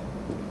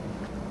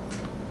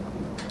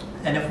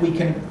 And if we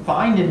can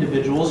find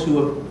individuals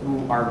who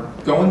are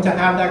going to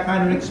have that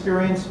kind of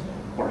experience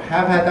or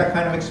have had that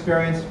kind of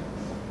experience,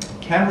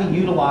 Can we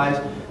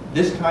utilize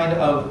this kind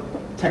of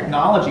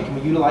technology? Can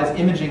we utilize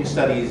imaging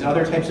studies,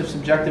 other types of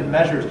subjective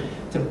measures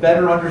to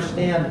better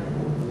understand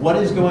what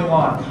is going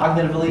on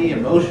cognitively,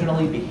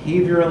 emotionally,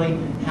 behaviorally?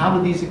 How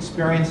do these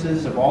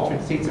experiences of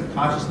altered states of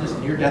consciousness,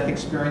 near-death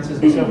experiences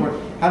and so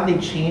forth, how do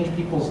they change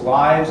people's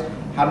lives?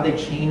 How do they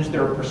change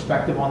their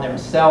perspective on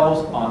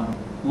themselves, on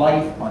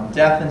life, on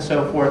death, and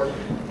so forth?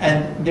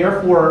 And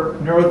therefore,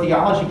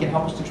 neurotheology can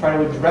help us to try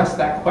to address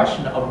that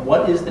question of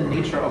what is the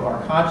nature of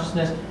our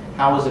consciousness,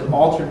 how is it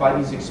altered by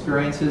these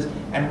experiences,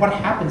 and what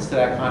happens to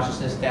that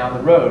consciousness down the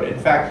road. In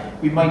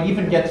fact, we might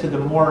even get to the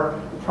more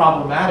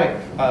problematic,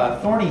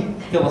 thorny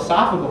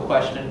philosophical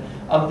question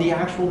of the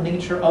actual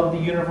nature of the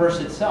universe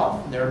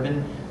itself. There have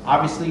been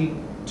obviously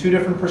two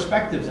different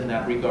perspectives in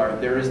that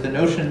regard. There is the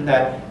notion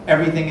that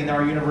everything in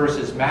our universe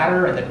is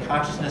matter and that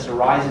consciousness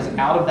arises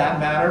out of that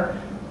matter,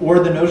 or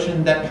the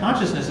notion that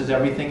consciousness is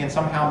everything and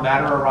somehow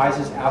matter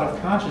arises out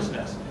of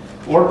consciousness.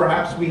 Or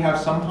perhaps we have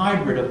some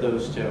hybrid of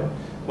those two.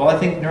 Well, I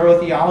think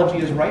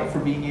neurotheology is right for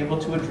being able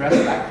to address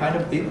that kind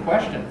of big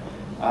question.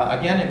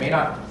 Again,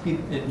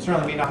 it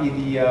certainly may not be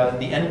the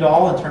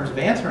end-all in terms of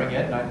answering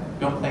it, and I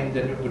don't claim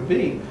that it would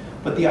be,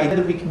 but the idea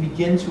that we can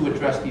begin to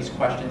address these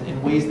questions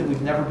in ways that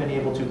we've never been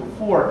able to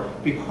before,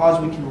 because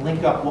we can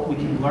link up what we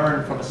can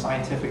learn from a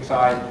scientific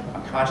side,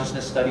 a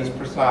consciousness studies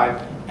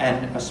side,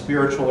 and a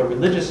spiritual or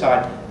religious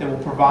side that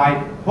will provide,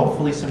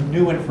 hopefully, some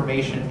new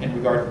information in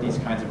regard to these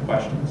kinds of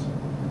questions.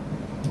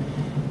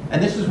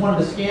 And this is one of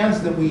the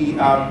scans that we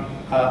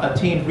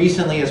obtained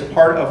recently as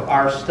part of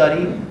our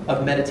study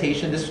of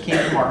meditation. This came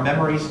from our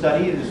memory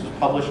study. This was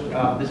published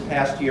this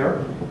past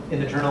year in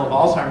the Journal of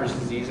Alzheimer's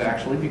Disease,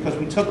 actually, because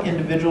we took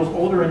individuals,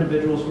 older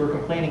individuals who were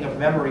complaining of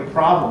memory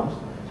problems.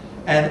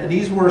 And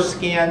these were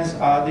scans,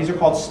 these are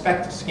called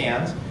SPECT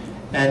scans,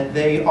 and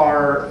they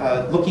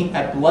are looking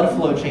at blood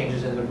flow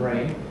changes in the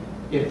brain.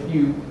 If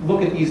you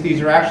look at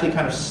these are actually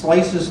kind of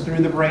slices through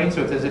the brain,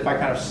 so it's as if I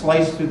kind of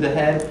sliced through the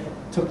head,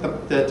 took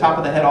the top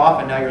of the head off,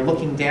 and now you're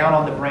looking down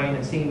on the brain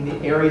and seeing the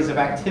areas of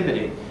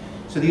activity.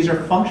 So these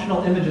are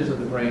functional images of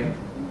the brain.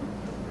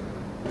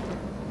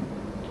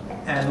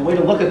 And the way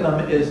to look at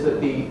them is that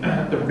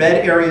the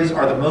red areas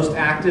are the most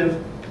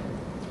active,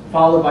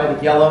 followed by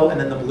the yellow, and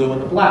then the blue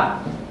and the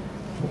black.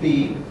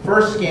 The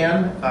first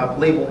scan,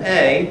 labeled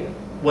A,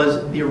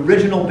 was the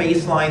original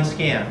baseline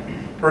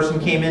scan. Person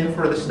came in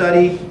for the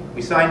study,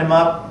 we signed them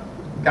up,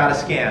 got a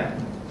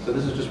scan. So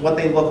this is just what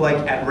they look like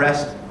at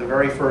rest the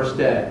very first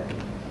day.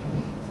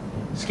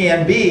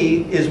 Scan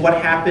B is what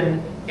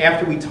happened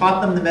after we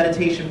taught them the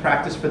meditation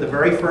practice for the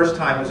very first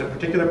time. It was a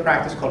particular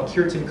practice called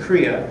Kirtan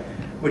Kriya,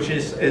 which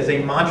is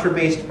a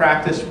mantra-based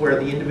practice where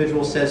the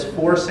individual says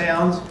 4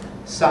 sounds,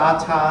 sa,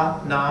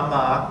 ta, na,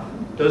 ma,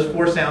 those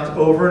 4 sounds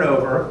over and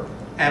over.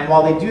 And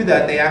while they do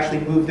that, they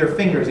actually move their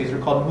fingers. These are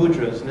called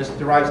mudras, and this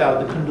derives out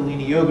of the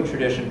Kundalini Yoga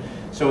tradition.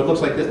 So it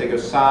looks like this. They go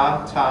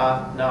sa,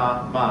 ta,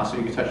 na, ma. So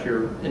you can touch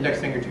your index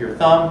finger to your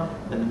thumb,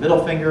 then the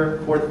middle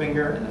finger, 4th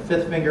finger, and the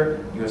 5th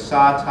finger. You go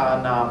sa,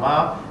 ta, na,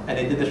 ma. And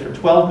they did this for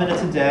 12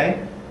 minutes a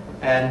day.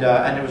 And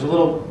there was a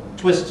little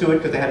twist to it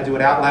because they had to do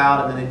it out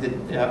loud, and then they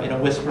did in a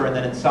whisper and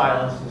then in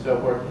silence and so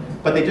forth.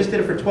 But they just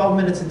did it for 12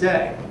 minutes a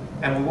day.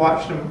 And we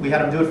watched them. We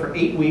had them do it for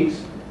 8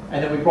 weeks.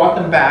 And then we brought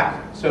them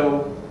back.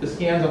 So the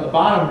scans on the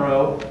bottom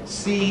row,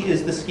 C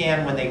is the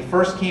scan when they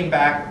first came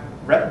back,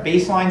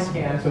 baseline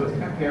scan, so it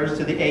compares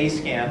to the A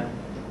scan.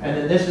 And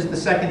then this is the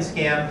second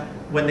scan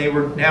when they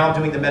were now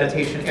doing the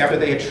meditation after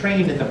they had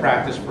trained in the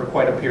practice for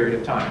quite a period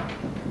of time.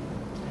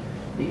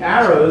 The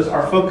arrows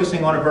are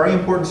focusing on a very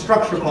important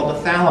structure called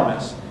the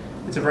thalamus.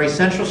 It's a very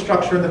central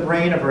structure in the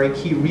brain, a very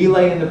key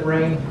relay in the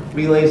brain,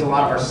 relays a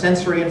lot of our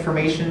sensory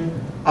information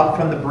up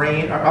from the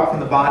brain, or up from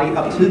the body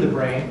up to the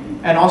brain,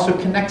 and also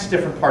connects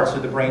different parts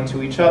of the brain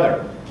to each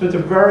other. So it's a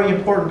very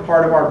important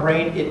part of our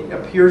brain. It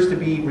appears to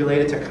be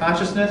related to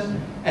consciousness,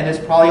 and it's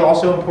probably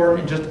also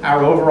important in just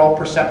our overall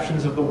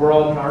perceptions of the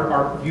world and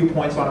our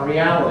viewpoints on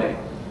reality.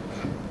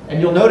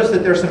 And you'll notice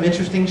that there's some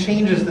interesting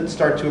changes that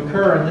start to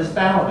occur in this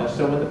thalamus.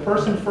 So when the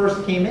person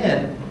first came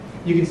in,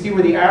 you can see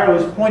where the arrow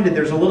is pointed.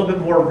 There's a little bit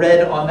more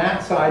red on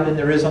that side than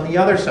there is on the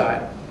other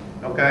side.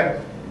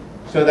 Okay?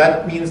 So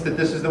that means that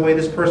this is the way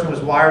this person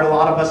was wired. A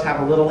lot of us have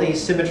a little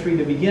asymmetry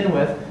to begin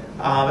with,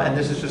 and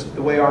this is just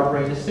the way our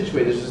brain is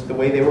situated. This is the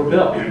way they were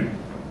built.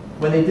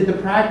 When they did the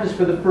practice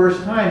for the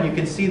first time, you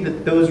can see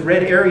that those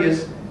red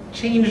areas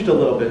changed a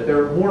little bit.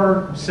 They're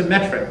more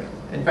symmetric.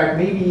 In fact,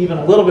 maybe even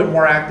a little bit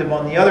more active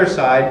on the other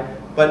side,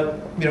 but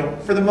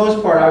for the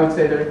most part, I would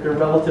say they're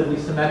relatively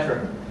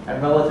symmetric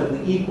and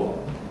relatively equal.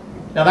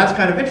 Now that's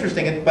kind of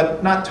interesting,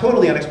 but not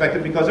totally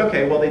unexpected because,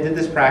 okay, well, they did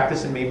this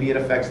practice and maybe it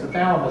affects the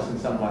thalamus in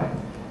some way.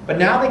 But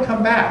now they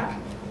come back,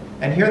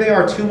 and here they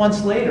are 2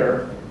 months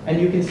later,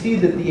 and you can see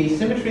that the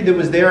asymmetry that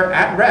was there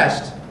at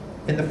rest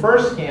in the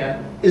first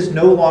scan is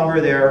no longer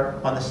there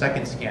on the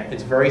second scan.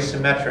 It's very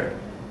symmetric.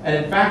 And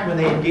in fact, when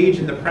they engage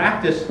in the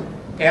practice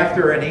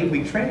after an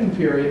 8-week training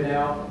period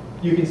now,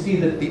 you can see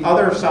that the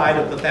other side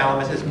of the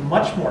thalamus is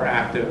much more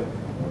active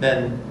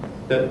than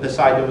the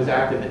side that was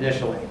active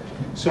initially.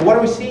 So what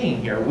are we seeing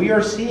here? We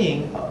are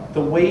seeing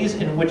the ways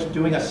in which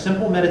doing a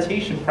simple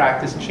meditation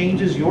practice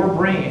changes your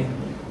brain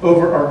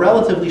over a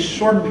relatively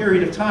short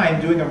period of time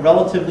doing a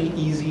relatively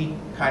easy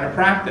kind of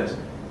practice.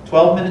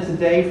 12 minutes a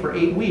day for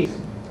 8 weeks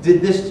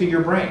did this to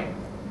your brain.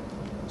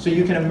 So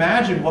you can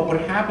imagine what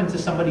would happen to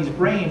somebody's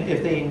brain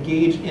if they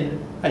engage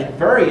in a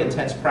very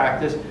intense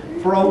practice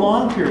for a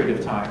long period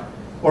of time.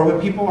 Or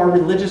when people are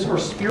religious or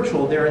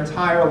spiritual their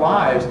entire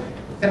lives,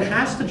 it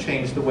has to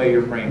change the way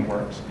your brain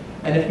works.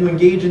 And if you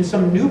engage in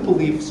some new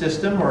belief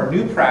system or a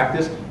new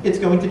practice, it's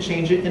going to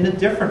change it in a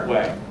different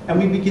way. And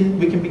we can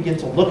begin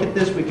to look at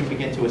this, we can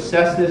begin to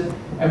assess this,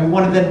 and we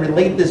want to then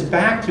relate this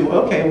back to,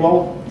 okay,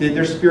 well, did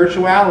their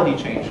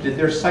spirituality change? Did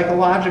their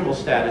psychological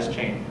status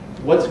change?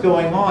 What's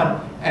going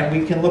on? And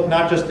we can look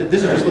not just at,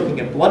 this is just looking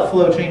at blood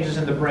flow changes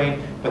in the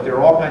brain, but there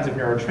are all kinds of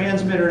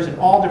neurotransmitters and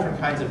all different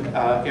kinds of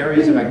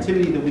areas of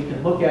activity that we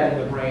can look at in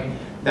the brain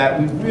that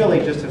we really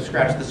just have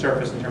scratched the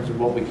surface in terms of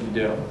what we can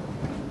do.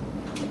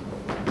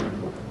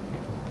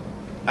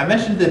 I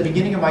mentioned at the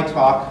beginning of my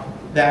talk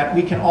that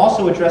we can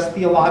also address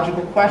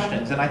theological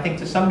questions, and I think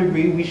to some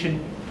degree we should,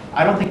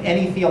 I don't think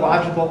any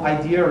theological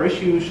idea or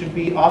issue should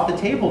be off the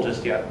table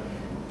just yet.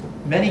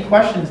 Many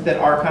questions that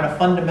are kind of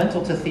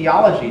fundamental to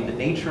theology, the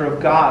nature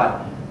of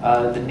God,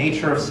 the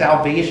nature of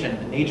salvation,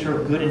 the nature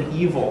of good and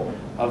evil,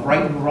 of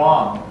right and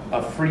wrong,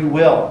 of free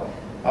will,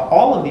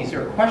 all of these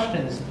are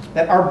questions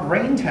that our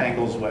brain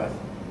tangles with.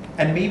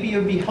 And maybe it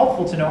would be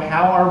helpful to know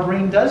how our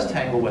brain does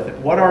tangle with it.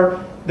 What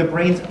are the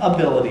brain's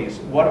abilities?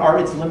 What are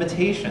its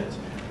limitations?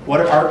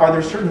 Are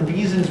there certain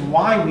reasons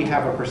why we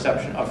have a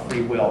perception of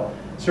free will?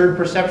 Certain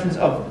perceptions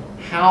of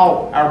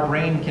how our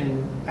brain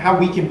can, how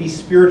we can be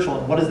spiritual,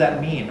 and what does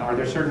that mean? Are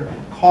there certain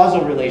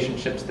causal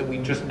relationships that we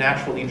just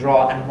naturally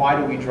draw, and why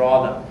do we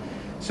draw them?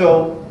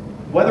 So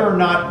whether or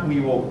not we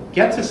will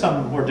get to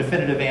some more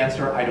definitive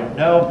answer, I don't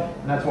know,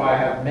 and that's why I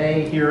have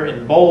may here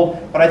in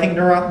bold, but I think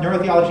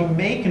neurotheology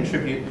may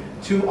contribute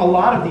to a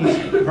lot of these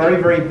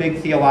very, very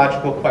big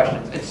theological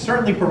questions. It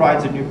certainly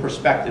provides a new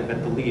perspective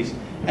at the least,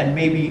 and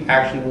maybe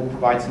actually will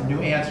provide some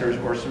new answers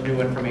or some new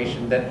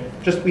information that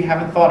just we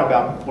haven't thought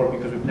about before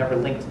because we've never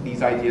linked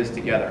these ideas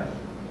together.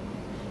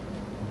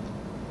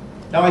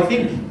 Now, I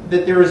think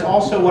that there is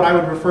also what I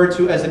would refer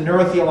to as a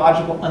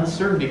neurotheological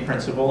uncertainty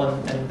principle,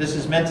 and this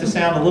is meant to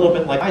sound a little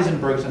bit like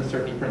Heisenberg's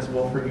uncertainty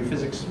principle for you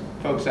physics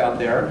folks out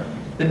there.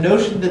 The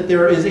notion that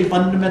there is a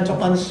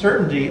fundamental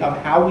uncertainty of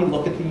how we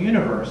look at the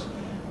universe.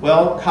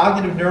 Well,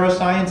 cognitive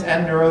neuroscience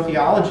and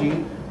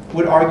neurotheology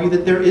would argue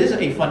that there is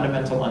a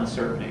fundamental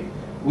uncertainty.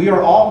 We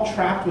are all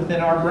trapped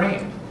within our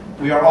brain.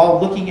 We are all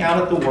looking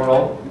out at the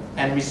world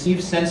and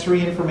receive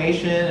sensory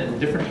information and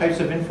different types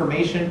of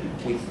information.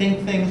 We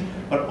think things,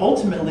 but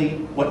ultimately,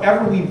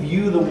 whatever we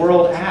view the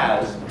world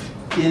as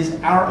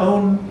is our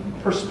own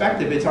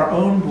perspective. It's our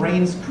own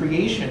brain's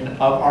creation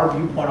of our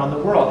viewpoint on the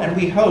world. And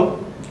we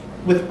hope,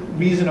 with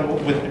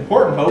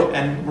important hope,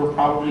 and we're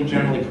probably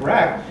generally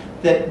correct,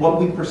 that what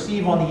we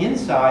perceive on the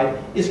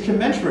inside is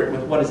commensurate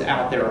with what is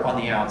out there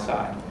on the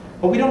outside.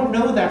 But we don't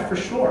know that for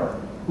sure.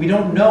 We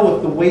don't know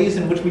if the ways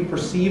in which we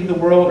perceive the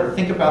world or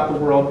think about the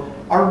world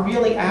are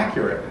really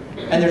accurate.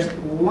 And there's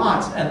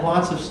lots and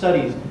lots of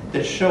studies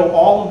that show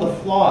all of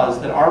the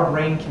flaws that our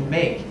brain can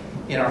make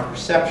in our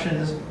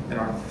perceptions, in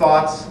our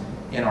thoughts,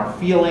 in our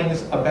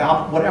feelings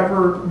about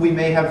whatever we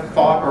may have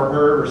thought or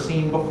heard or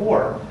seen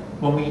before.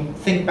 When we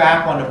think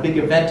back on a big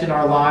event in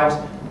our lives,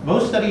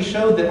 most studies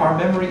show that our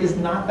memory is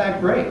not that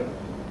great.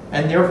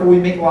 And therefore we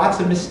make lots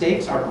of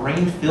mistakes. Our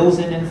brain fills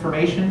in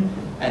information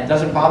and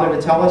doesn't bother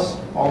to tell us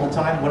all the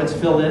time what it's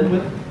filled in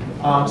with.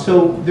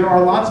 So there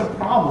are lots of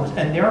problems,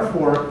 and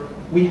therefore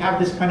we have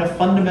this kind of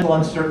fundamental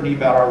uncertainty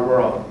about our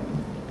world.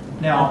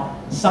 Now,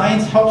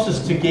 science helps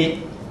us to get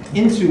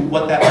into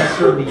what that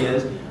uncertainty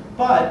is,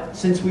 but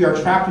since we are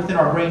trapped within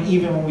our brain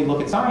even when we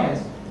look at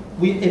science,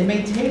 it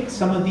may take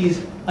some of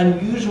these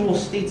unusual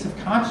states of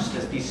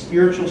consciousness, these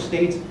spiritual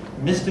states,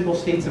 mystical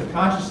states of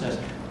consciousness,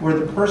 where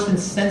the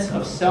person's sense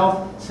of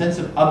self, sense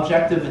of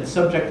objective and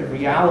subjective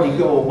reality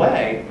go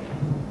away,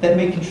 that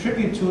may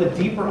contribute to a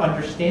deeper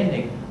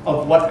understanding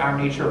of what our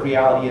nature of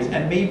reality is,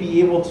 and may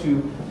be able to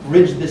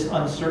bridge this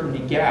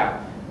uncertainty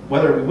gap.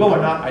 Whether we will or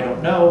not, I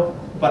don't know,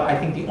 but I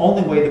think the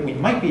only way that we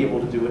might be able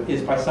to do it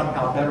is by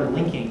somehow better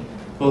linking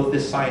both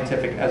this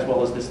scientific as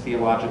well as this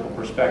theological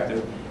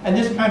perspective. And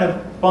this kind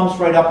of bumps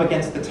right up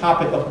against the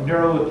topic of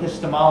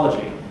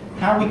neuroepistemology.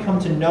 How we come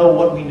to know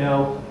what we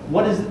know,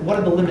 what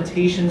are the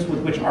limitations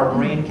with which our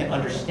brain can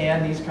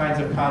understand these kinds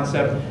of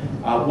concepts,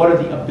 what are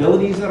the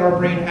abilities that our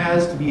brain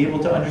has to be able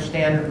to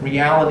understand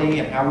reality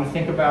and how we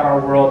think about our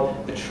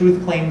world, the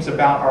truth claims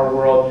about our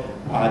world,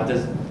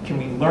 can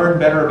we learn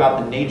better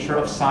about the nature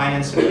of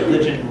science and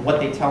religion and what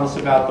they tell us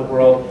about the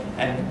world,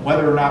 and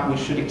whether or not we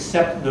should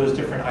accept those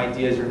different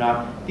ideas or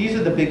not. These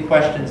are the big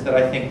questions that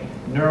I think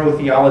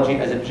neurotheology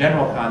as a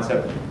general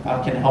concept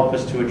can help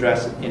us to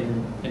address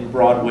in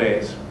broad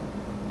ways.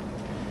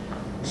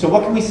 So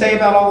what can we say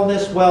about all of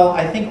this? Well,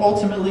 I think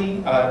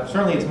ultimately,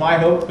 certainly it's my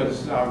hope,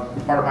 because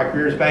part of my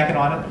career is banking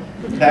on it,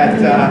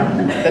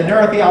 that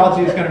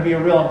neurotheology is going to be a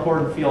real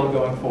important field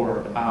going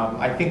forward.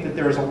 I think that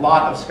there is a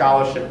lot of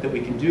scholarship that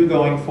we can do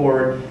going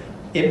forward.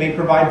 It may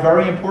provide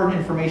very important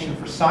information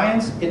for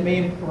science. It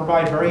may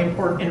provide very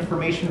important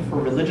information for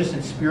religious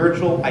and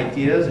spiritual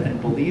ideas and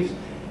beliefs.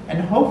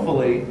 And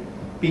hopefully,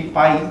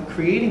 by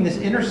creating this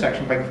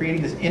intersection, by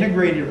creating this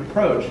integrated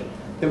approach,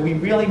 that we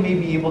really may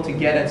be able to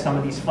get at some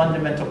of these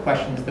fundamental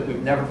questions that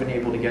we've never been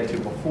able to get to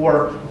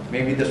before.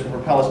 Maybe this will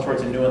propel us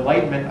towards a new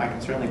enlightenment. I can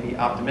certainly be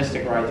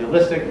optimistic or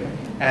idealistic.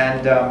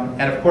 And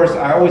of course,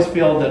 I always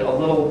feel that a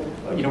little,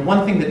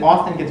 one thing that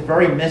often gets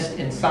very missed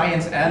in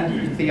science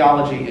and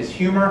theology is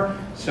humor.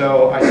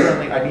 So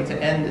I need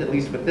to end at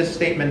least with this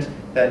statement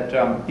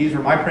that these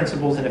were my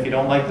principles, and if you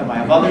don't like them, I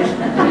have others,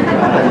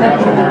 as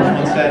Joshua Morris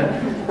once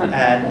said.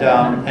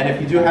 And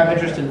if you do have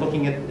interest in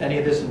looking at any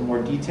of this in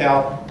more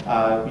detail,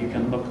 you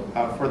can look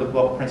for the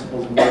book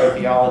Principles of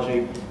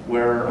Neurotheology,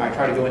 where I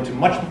try to go into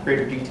much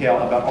greater detail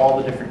about all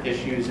the different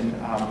issues and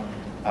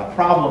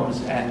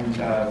problems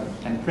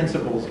and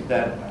principles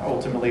that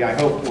ultimately I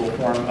hope will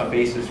form a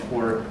basis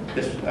for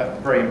this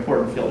very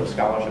important field of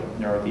scholarship,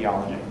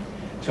 neurotheology.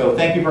 So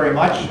thank you very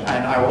much,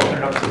 and I will open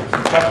it up to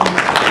some questions.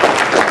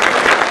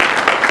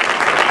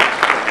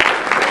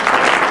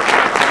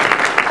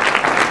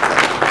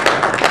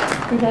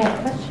 Did I have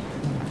a question?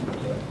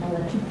 I'll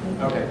let you.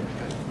 Okay.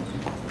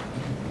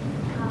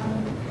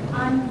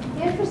 I'm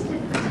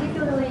interested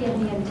particularly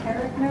in the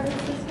enteric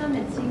nervous system.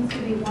 It seems to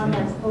be one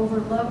that's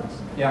overlooked.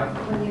 Yeah.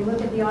 When you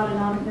look at the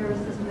autonomic nervous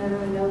system,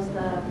 everyone knows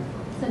the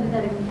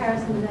sympathetic and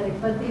parasympathetic.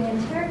 But the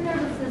enteric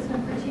nervous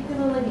system,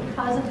 particularly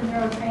because of the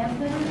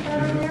neurotransmitters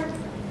that are there,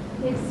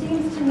 it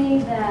seems to me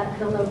that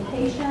the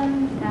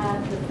location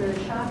at the third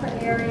chakra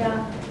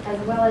area, as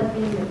well as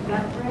being the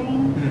gut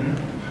brain,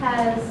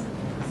 has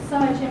so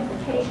much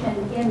implication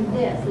in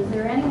this. Is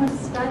there anyone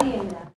studying that?